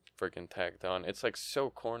that I freaking tacked on. It's like so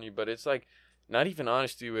corny, but it's like not even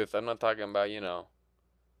honesty with. I'm not talking about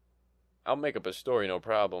I'll make up a story, no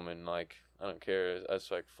problem, and like I don't care. That's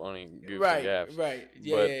like funny, goofy gaps. Right.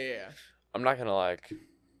 Yeah, But- yeah. I'm not gonna like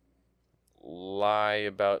lie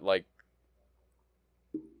about like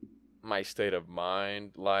my state of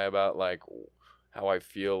mind, lie about like how I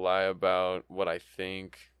feel, lie about what I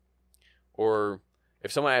think, or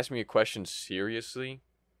if someone asks me a question seriously,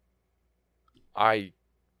 I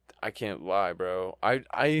can't lie, bro. I'm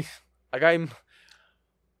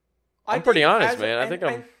pretty honest, man. I think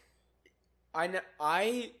I'm.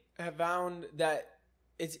 I have found that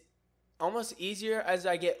it's almost easier as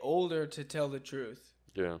I get older to tell the truth.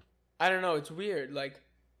 Yeah. I don't know. It's weird. Like,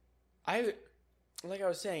 like I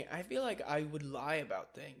was saying, I feel like I would lie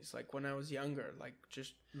about things like when I was younger, like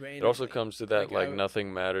just randomly. It also comes to that Like, I-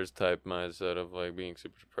 nothing matters type mindset of like being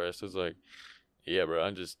super depressed. It's like, yeah, bro,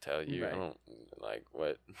 I just tell you. Right. I don't like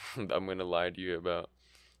what I'm gonna lie to you about.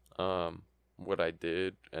 What I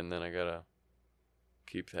did, and then I gotta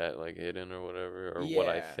keep that like hidden or whatever, or what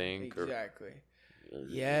I think, exactly. or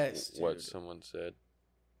Yes, what dude. someone said.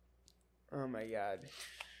 Oh my god,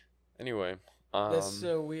 Anyway, that's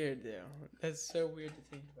so weird, though. That's so weird to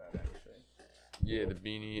think about, actually. yeah, the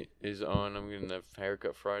beanie is on. I'm getting a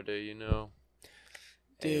haircut Friday, you know.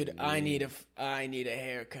 Dude, And I need a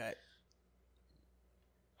haircut.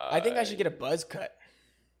 I think I should get a buzz cut.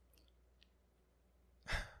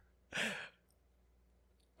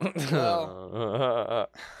 Well,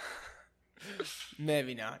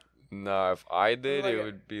 maybe not. No, if I did, Like it a-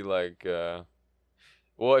 would be like,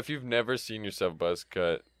 well, if you've never seen yourself buzz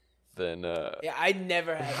cut, then Yeah, I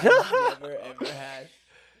never had. I never ever had.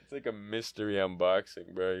 it's like a mystery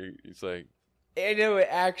unboxing, bro. It's like I know it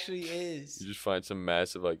actually is. you just find some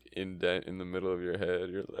massive like indent in the middle of your head.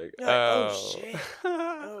 You're like, You're like, oh, oh, shit.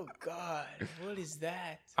 Oh god, what is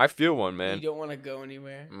that? I feel one, You man. don't want to go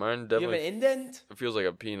anywhere. Mine You have definitely an indent? feels like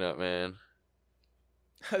a peanut, man.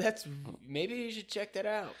 That's maybe you should check that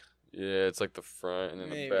out. Yeah, it's like the front and then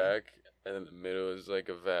Maybe. the back, and then the middle is like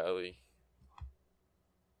a valley.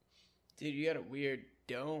 Dude, you got a weird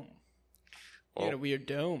dome. You Well, got a weird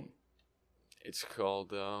dome. it's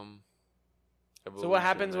called So what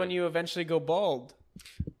happens when man. you eventually go bald?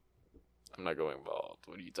 I'm not going bald.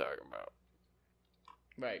 What are you talking about?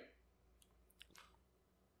 Right.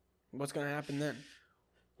 What's gonna happen then?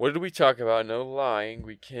 What did we talk about? No lying.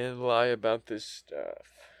 We can't lie about this stuff.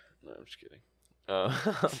 No, I'm just kidding.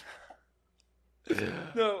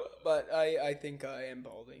 No, but I think I am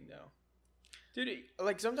balding now. Dude,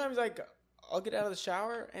 like sometimes like I'll get out of the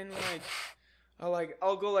shower and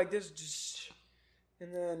I'll go like this just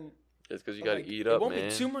and then It's because you gotta like, eat it up, won't man.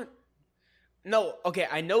 be too much. No, okay,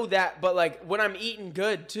 I know that, but like when I'm eating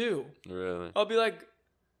good too, Really? I'll be like,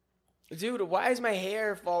 dude, why is my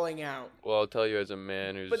hair falling out? Well, I'll tell you as a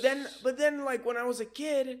man who's. But then, like when I was a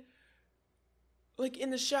kid, like in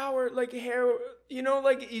the shower, like hair, you know,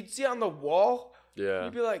 like you'd see it on the wall. Yeah.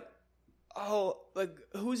 You'd be like, oh, like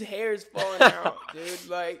whose hair is falling out, dude?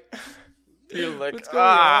 Like, You're like, what's going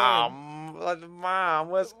on? mom,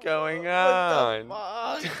 what's going What on? the fuck?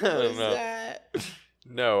 I What don't is know. that?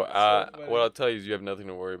 No, So funny. what I'll tell you is you have nothing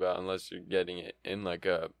to worry about unless you're getting it in like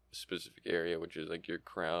a specific area, which is like your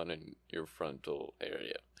crown and your frontal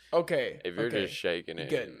area. Okay. If you're okay. just shaking it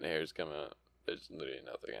Good. and the hairs come out, there's literally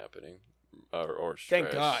nothing happening. Or stress.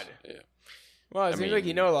 Thank God. Yeah. Well, it I seems like you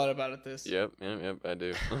mean- know a lot about this. Yep, I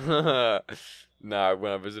do. Nah,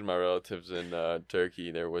 when I visited my relatives in Turkey,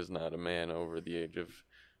 there was not a man over the age of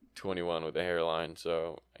 21 with a hairline.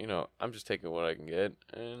 So, I'm just taking what I can get.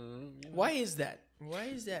 And Why is that? Why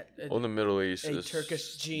is that? Well, in the Middle East, a there's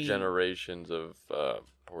Turkish gene? generations of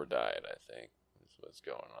poor diet, I think. That's what's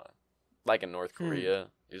going on. Like in North Korea,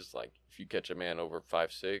 it's like if you catch a man over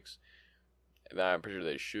 5'6", then I'm pretty sure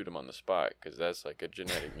they shoot him on the spot because that's like a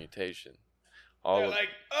genetic mutation. They're like,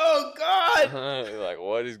 oh God. You're like,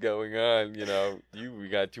 what is going on? We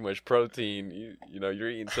got too much protein. You're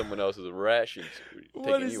eating someone else's rations. What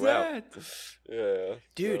Taking is you that? out. Yeah.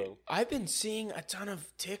 Dude, so- I've been seeing a ton of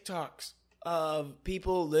TikToks of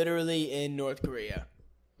people literally in North Korea.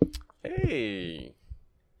 Hey.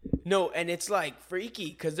 No, and it's like freaky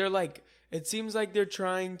because they're like, it seems like they're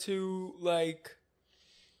trying to like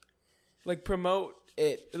promote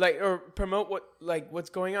it, or promote what's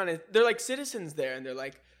going on. They're like citizens there, and they're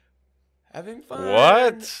like having fun.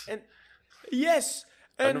 What? And yes,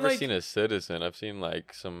 and I've never like, seen a citizen. I've seen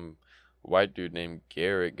like some white dude named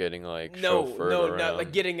Garrett getting like no, chauffeured around. not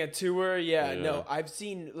like getting a tour. Yeah, Yeah. no, I've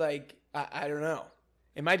seen like I don't know.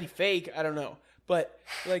 It might be fake. I don't know, but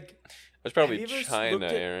like. It's probably Have you ever China, looked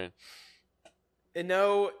at- Aaron.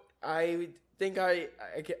 No, I think I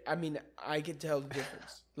could tell the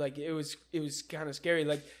difference. Like it was kind of scary.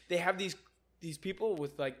 Like they have these people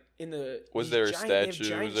with like in the Was these there a giant- they have statue?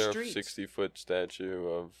 giant Was there streets. a 60-foot statue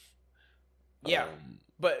of? Yeah.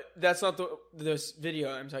 But that's not this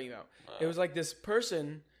video I'm talking about. It was like this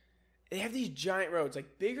person. They have these giant roads,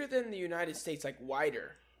 like bigger than the United States, like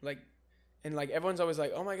wider, like. And, like, everyone's always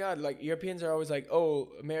like, oh, my God. Like, Europeans are always like, oh,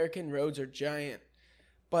 American roads are giant.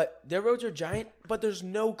 But their roads are giant, but there's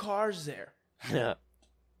no cars there. Yeah.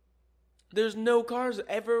 There's no cars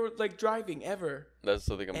ever, like, driving, ever. That's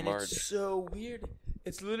like a And march. it's so weird.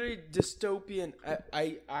 It's literally dystopian.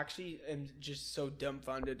 I actually am just so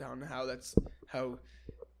dumbfounded on how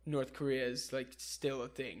North Korea is, like, still a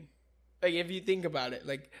thing. Like, if you think about it,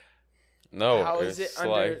 like, No, How is it it's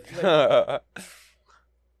under, like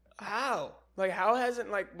how? Like, how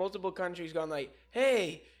hasn't, like, multiple countries gone, like,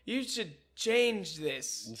 hey, you should change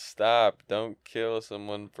this? stop! Don't kill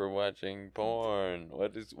someone for watching porn.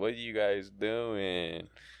 What are you guys doing?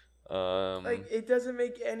 Like, it doesn't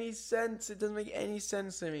make any sense. It doesn't make any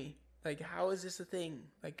sense to me. Like, how is this a thing?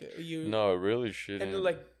 Like, you... No, it really shouldn't. And,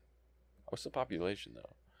 like, What's the population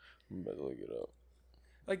though? I'm about to look it up.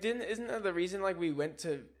 like, isn't that the reason, like, we went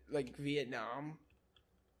to, like, Vietnam?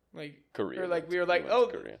 Like, Korea. or, like, we were went like, to oh,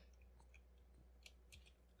 Korea.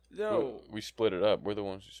 no. We split it up. We're the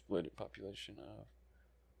ones who split it. Population of.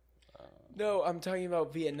 No, I'm talking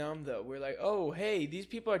about Vietnam, though. We're like, oh, hey, these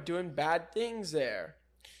people are doing bad things there.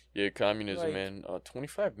 Yeah, communism, Like- man.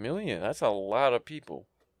 25 million. That's a lot of people.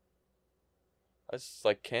 That's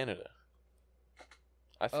like Canada.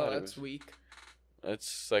 I Oh, thought it that's was. weak.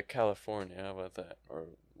 It's like California. How about that? Or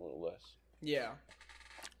a little less. Yeah.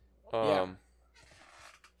 Yeah.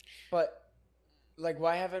 But, like,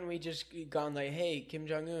 why haven't we just gone, like, hey, Kim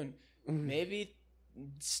Jong-un, maybe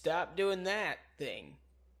stop doing that thing?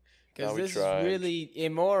 No, Because we this tried. is really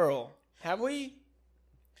immoral. Have we?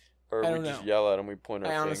 Or I we don't just know. yell at them. We point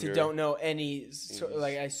our I honestly finger. don't know any,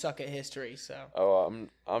 like, I suck at history, so. Oh,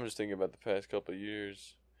 I'm just thinking about the past couple of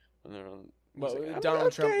years. When they're on. Well, he's like,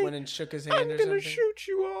 Donald Trump "Okay, went and shook his I'm hand or gonna something. shoot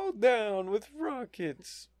you all down with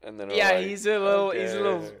rockets. And then Yeah, like, he's a little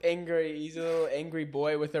 "Okay." angry. He's a little angry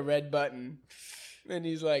boy with a red button. And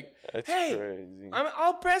he's like, That's hey, crazy.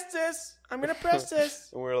 I'll press this. I'm going to press this.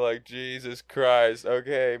 And we're like, Jesus Christ.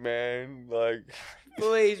 Okay, man. Like,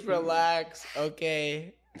 Please relax.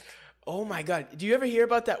 Okay. Oh my God. Do you ever hear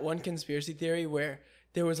about that one conspiracy theory where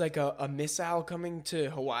there was like a missile coming to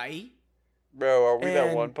Hawaii? bro, are we that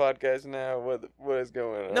And- one podcast now? What is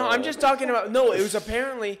going on? No, I'm just talking about, no, it was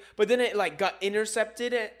apparently, but then it like got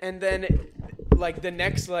intercepted and then like the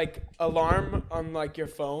next like alarm on like your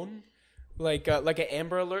phone, like an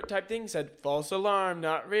Amber Alert type thing said false alarm,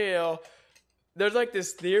 not real. There's like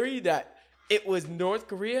this theory that it was North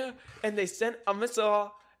Korea and they sent a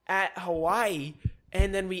missile at Hawaii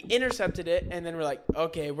and then we intercepted it and then we're like,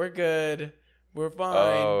 okay, we're good. We're fine.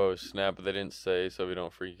 Oh, snap. They didn't say so we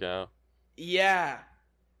don't freak out. Yeah.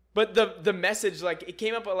 But the message, like, it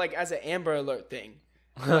came up like as an Amber Alert thing.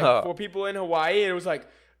 Like, for people in Hawaii, it was like,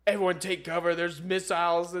 everyone take cover, there's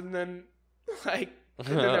missiles, and then, like, and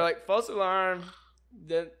then they're like, false alarm.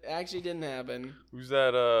 That actually didn't happen. Who's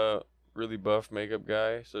that really buff makeup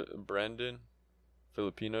guy? Brendan?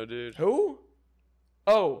 Filipino dude? Who?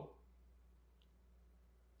 Oh.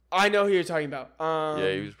 I know who you're talking about.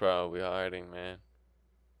 Yeah, he was probably hiding, man.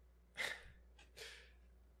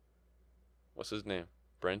 What's his name?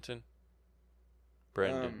 Brenton?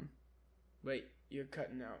 Brendan. Wait, you're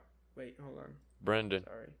cutting out. Wait, hold on. Brendan.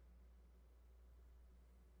 Sorry.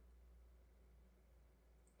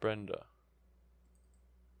 Brenda.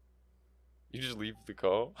 You just leave the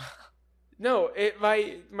call? No,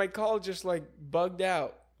 my call just like bugged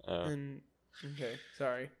out. Oh. And okay,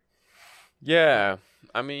 sorry. Yeah,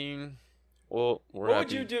 I mean, well, we're What not.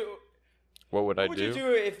 would you do? What would I What would you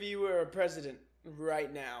do if you were a president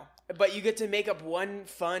right now? But you get to make up one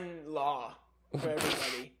fun law for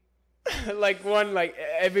everybody. Like one, like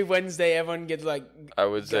every Wednesday, everyone gets like I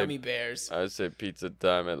would say. gummy bears. I would say pizza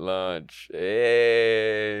time at lunch.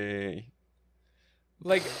 Hey.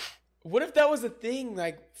 Like, what if that was a thing,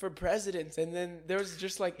 like for presidents, and then there was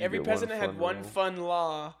just like You every get one president had fun one law. fun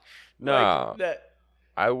law. Nah, Like that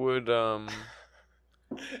I would.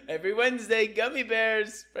 every Wednesday, gummy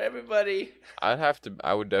bears for everybody. I'd have to.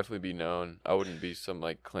 I would definitely be known. I wouldn't be some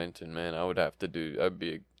like Clinton, man. I would have to do. I'd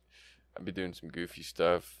be doing some goofy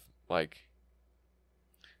stuff. Like,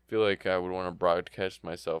 I feel like I would want to broadcast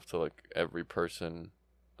myself to like every person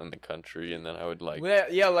in the country, and then I would like.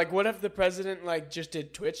 Yeah, like what if the president like just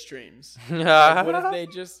did Twitch streams? Like, what if they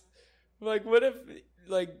just like what if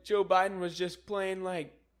like Joe Biden was just playing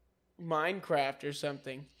like Minecraft or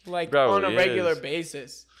something like Bro, on a he regular is.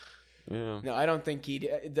 basis? Yeah. No, I don't think he'd.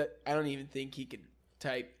 I don't even think he could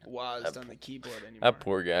type WASD on the keyboard anymore. That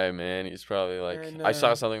poor guy, man. He's probably like. And, I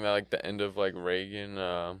saw something that like the end of like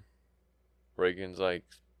Reagan. Reagan's like,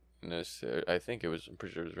 in this. I think it was. I'm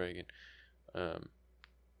pretty sure it was Reagan.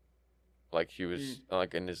 Like he was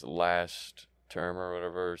like in his last term or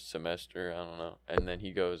whatever semester. I don't know. And then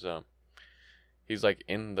he goes. He's like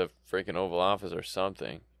in the freaking Oval Office or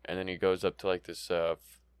something, and then he goes up to like this.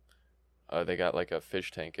 They got like a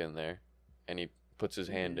fish tank in there, and he puts his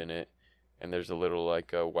hand in it, and there's a little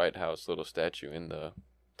like a White House little statue in the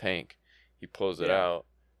tank. He pulls it Yeah. out,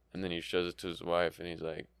 and then he shows it to his wife, and he's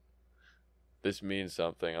like, "This means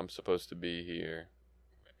something. I'm supposed to be here."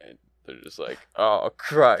 And They're just like, oh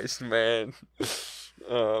Christ, man.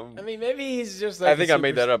 I mean, maybe he's just like. I think I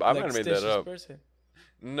made that up. I might have made that up. Person.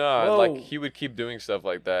 No, like Whoa. he would keep doing stuff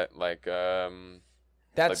like that, like That's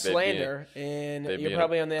like they'd be slander, and they'd be you're in a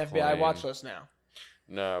probably on the FBI watch plane. list now.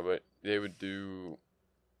 no, but they would do,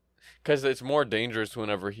 because it's more dangerous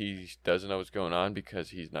whenever he doesn't know what's going on because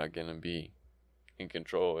he's not gonna be in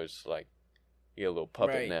control. It's like he a little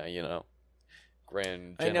puppet Right. now, you know.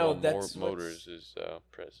 Grand I know, General that's Motors is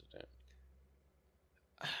president.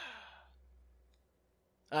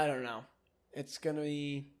 I don't know. It's gonna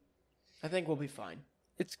be. I think we'll be fine.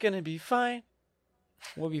 It's gonna be fine.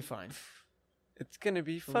 We'll be fine. It's gonna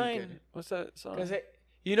be We'll be fine. good. What's that song? Because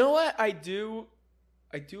you know what I do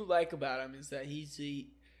like about him is that he's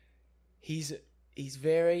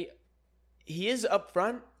very, he is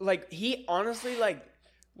upfront. Like he honestly, like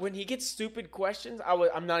when he gets stupid questions,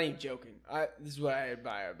 I'm not even joking. This is what I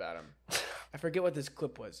admire about him. I forget what this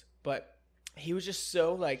clip was, but he was just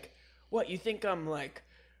so like, what, you think I'm like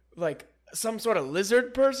some sort of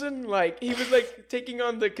lizard person? Like he was like taking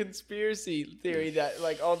on the conspiracy theory that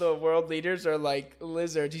like all the world leaders are like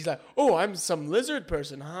lizards. He's like, oh, I'm some lizard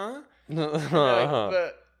person, huh? Like,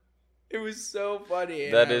 but it was so funny.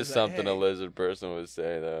 and That I is was like, something a hey. lizard person would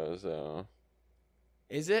say, though. So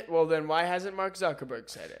Is it? Well, then why hasn't Mark Zuckerberg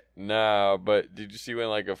said it? no, but did you see when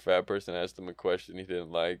like a fat person asked him a question he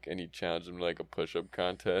didn't like, and he challenged him to like a push-up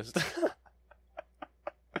contest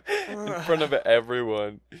in front of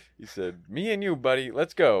everyone? He said, "Me and you, buddy,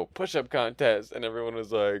 let's go push-up contest," and everyone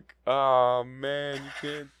was like, "Oh man, you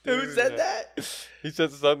can't." Do Who said that? He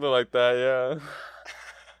said something like that, yeah.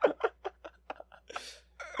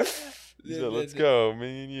 He said, "Let's go,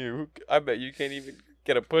 me and you." I bet you can't even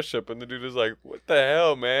get a push-up, and the dude is like, "What the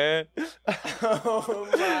hell, man?" Oh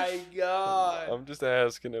my god! I'm just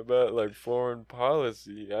asking about like foreign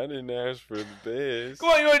policy. I didn't ask for this. Come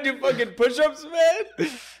on, you want to do fucking push-ups, man?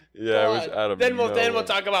 Yeah, it was God. out of then we'll nowhere.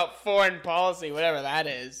 talk about foreign policy, whatever that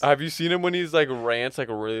is. Have you seen him when he's like rants like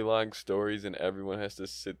really long stories and everyone has to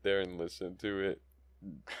sit there and listen to it?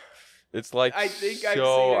 It's like I think I've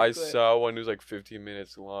so. seen a I clip. saw one who's like 15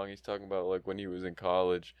 minutes long. He's talking about like when he was in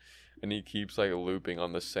college, and he keeps like looping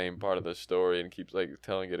on the same part of the story and keeps like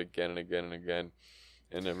telling it again and again and again,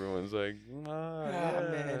 and everyone's like, "Ah,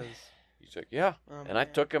 man. yes." He's like, "Yeah," Oh, and I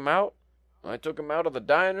man. took him out. I took him out of the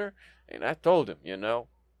diner, and I told him, you know,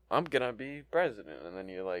 I'm gonna be president. And then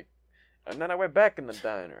you're like, and then I went back in the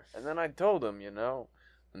diner, and then I told him, you know,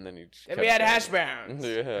 and then he just Then kept we had saying hash it. browns.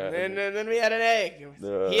 Yeah. And then we had an egg.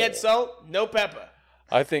 He had salt, no pepper.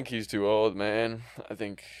 I think he's too old, man. I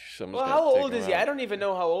think someone's Well, gonna how take old him is he? I out. don't even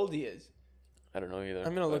know how old he is. I don't know either.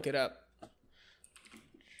 I'm gonna look it up.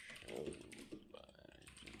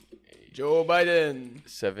 Joe Biden.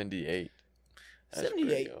 78. That's pretty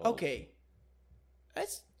 78. old. Okay.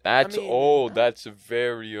 That's That's I mean, old. That's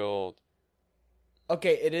very old.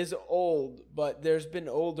 okay. It is old, but there's been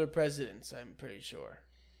older presidents. I'm pretty sure.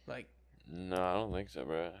 Like No, I don't think so,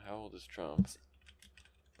 bro. How old is Trump?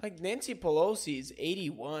 Nancy Pelosi is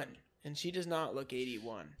 81, and she does not look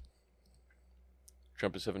 81.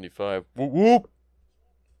 Trump is 75. Whoop whoop.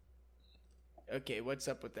 Okay, what's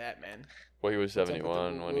up with that, man? Well, he was What's up with the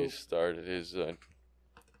 71 when he whoop-whoop? started his. You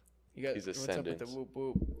got His what's up with the ascendance. whoop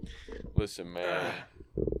whoop? Listen, man.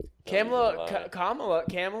 Kamala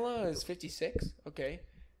is 56. Okay.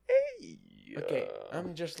 Okay, Yeah.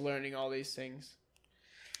 I'm just learning all these things.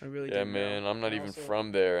 I really Yeah, didn't know. man. I'm not And even also-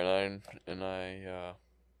 from there, and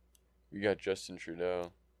we got Justin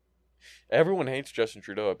Trudeau. Everyone hates Justin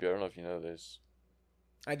Trudeau up here. I don't know if you know this.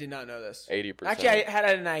 I did not know this. 80%. Actually, I had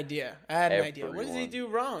an idea. What does he Everyone. do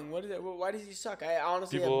wrong? Why does he suck? I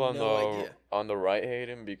honestly People have no idea. on the right hate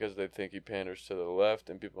him because they think he panders to the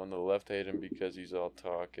left, and people on the left hate him because he's all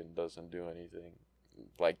talk and doesn't do anything.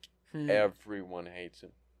 Like everyone hates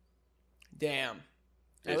him. Damn.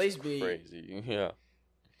 At It's least be. crazy. Yeah.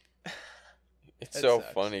 It's That so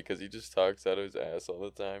sucks. funny because he just talks out of his ass all the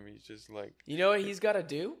time. He's just like, You know what he's got to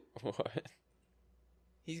do? what?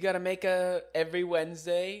 He's got to make a every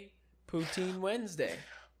Wednesday Poutine Wednesday.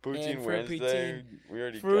 Poutine for Wednesday. We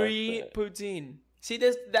already Free got that. poutine. See,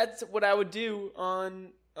 that's what I would do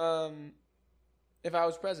on if I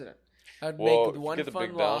was president. I'd Well, make if you one get the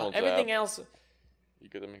fun law. McDonald's Everything app. else. You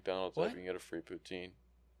get the McDonald's What? app, you can get a free poutine.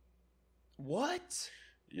 What?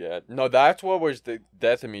 Yeah. No, that's what was the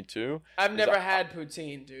death of me too. I've Is never that- had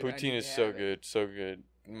poutine, dude. I need Poutine is to so have it. good, so good.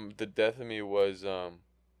 The death of me was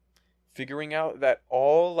figuring out that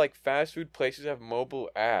all like fast food places have mobile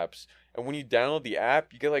apps, and when you download the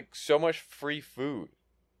app, you get like so much free food.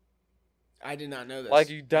 I did not know this. Like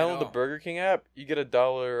you at download the all. Burger King app, you get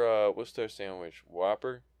 $1 what's their sandwich?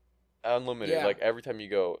 Whopper? Unlimited. Yeah. Like every time you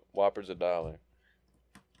go, Whopper's $1.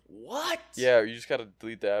 What? Yeah, you just gotta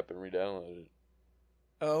delete the app and re-download it.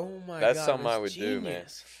 Oh my god. That's something I would do, man.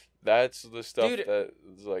 genius. That's the stuff Dude. that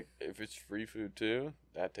is like, if it's free food too,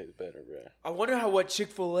 that tastes better, bro. I wonder what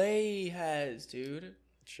Chick-fil-A has, dude.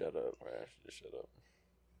 Shut up, bro. Just shut up.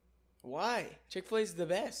 Why? Chick-fil-A's the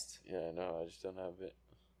best. Yeah, I know. I just don't have it.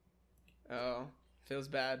 Oh, feels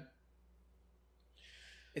bad.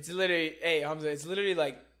 It's literally, hey Hamza, it's literally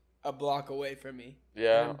like a block away from me.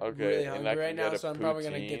 Yeah, And I'm okay. really And hungry I can right now, get a so I'm probably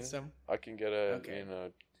gonna poutine. get some. I can get a, Okay.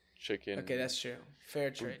 chicken. Okay, that's true.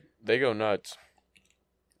 Fair trade. They go nuts.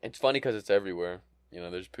 It's funny because it's everywhere.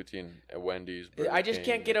 There's poutine at Wendy's. I just Burger can't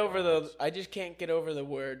King, get over the. McDonald's. I just can't get over the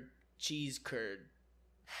word cheese curd.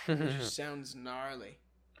 It just sounds gnarly.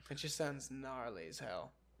 It just sounds gnarly as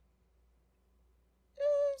hell.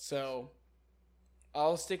 So,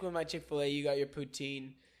 I'll stick with my Chick-fil-A. You got your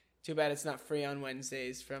poutine. Too bad it's not free on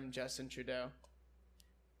Wednesdays from Justin Trudeau.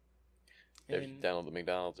 If you And download the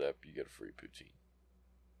McDonald's app, you get a free poutine.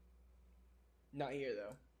 not here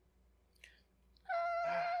though.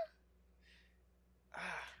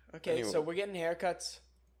 Okay, Anyway. so we're getting haircuts.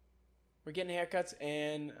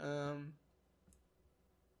 And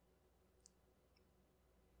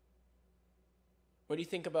what do you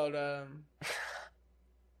think about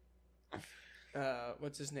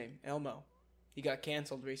what's his name? Elmo. He got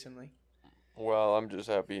canceled recently. Well, I'm just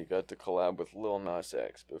happy he got to collab with Lil Nas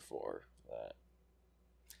X before that.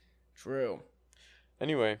 True.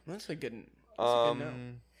 Anyway, That's a good no.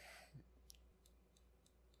 um,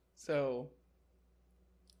 So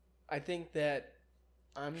I think that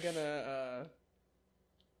I'm gonna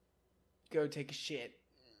go take a shit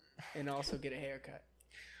and also get a haircut.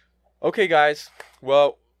 okay, guys.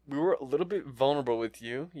 Well, we were a little bit vulnerable with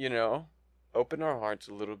you, Open our hearts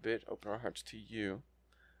a little bit. Open our hearts to you.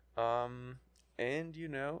 And,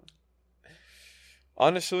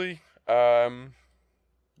 honestly,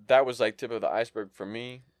 that was like tip of the iceberg for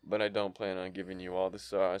me, but I don't plan on giving you all the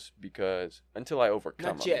sauce because until I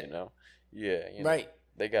overcome Not them, yet. Yeah, Right.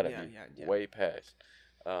 they gotta Yeah, be yeah. way past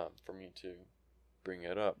for me to bring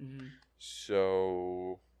it up. Mm-hmm.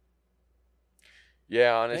 So,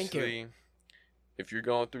 yeah, Thank you. honestly, if you're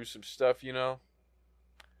going through some stuff,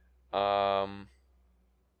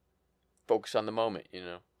 focus on the moment,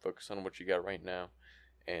 focus on what you got right now,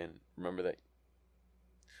 and remember that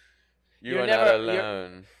you You're are never- not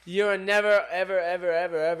alone. You're never, ever, ever,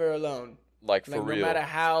 ever, ever alone. Like for Like real. no matter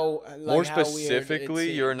how More how weird it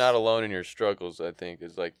specifically, you're seems. not alone in your struggles. I think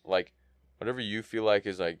is like whatever you feel like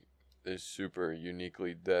is like this super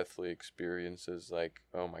uniquely deathly experiences. Like,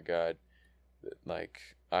 oh my god, like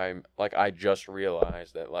I just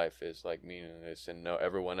realized that life is like meaningless, and no,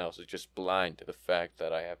 everyone else is just blind to the fact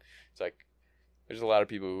that I have. It's like there's a lot of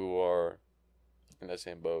people who are in that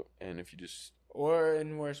same boat, and if you just or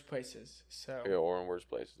in worse places. So or in worse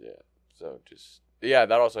places, So just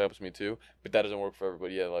that also helps me too, but that doesn't work for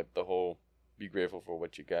everybody. Yeah, like the whole be grateful for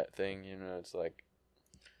what you got thing. It's like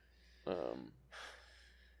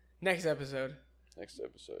next episode.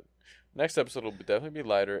 Next episode will definitely be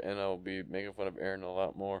lighter, and I'll be making fun of Aaron a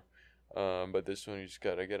lot more. But this one, you just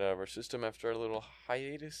gotta get out of our system after our little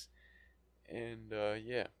hiatus, and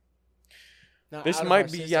Not This out of might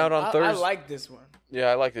our be system. out on I Thursday. like this one. yeah,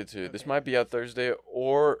 I liked it too. This Okay. might be out Thursday,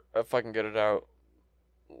 or if I can get it out,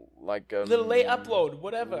 like Little late upload,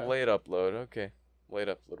 whatever. Late upload, okay. Late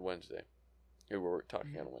upload Wednesday. Yeah, we're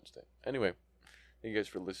talking on Wednesday. Anyway, thank you guys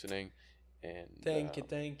for listening, and Thank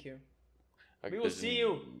you. I'm We will see busy-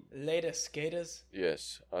 you later, skaters.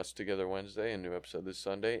 Yes, us together Wednesday, a new episode this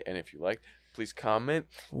Sunday. And if you like, please comment.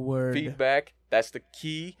 Word. Feedback, that's the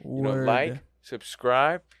key. Word. Like,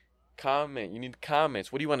 subscribe, comment. You need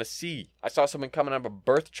comments. What do you want to see? I saw something coming out of a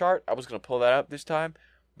birth chart. I was going to pull that up this time,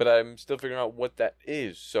 but I'm still figuring out what that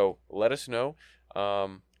is. So let us know.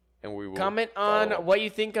 And we will Comment on follow. what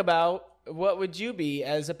you think about what would you be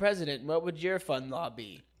as a president? What would your fun law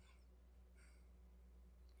be?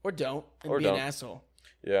 Or don't. And Or be don't. an asshole.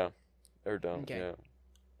 Yeah. Or don't. Okay. Yeah.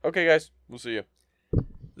 Okay, guys. We'll see you.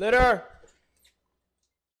 Later.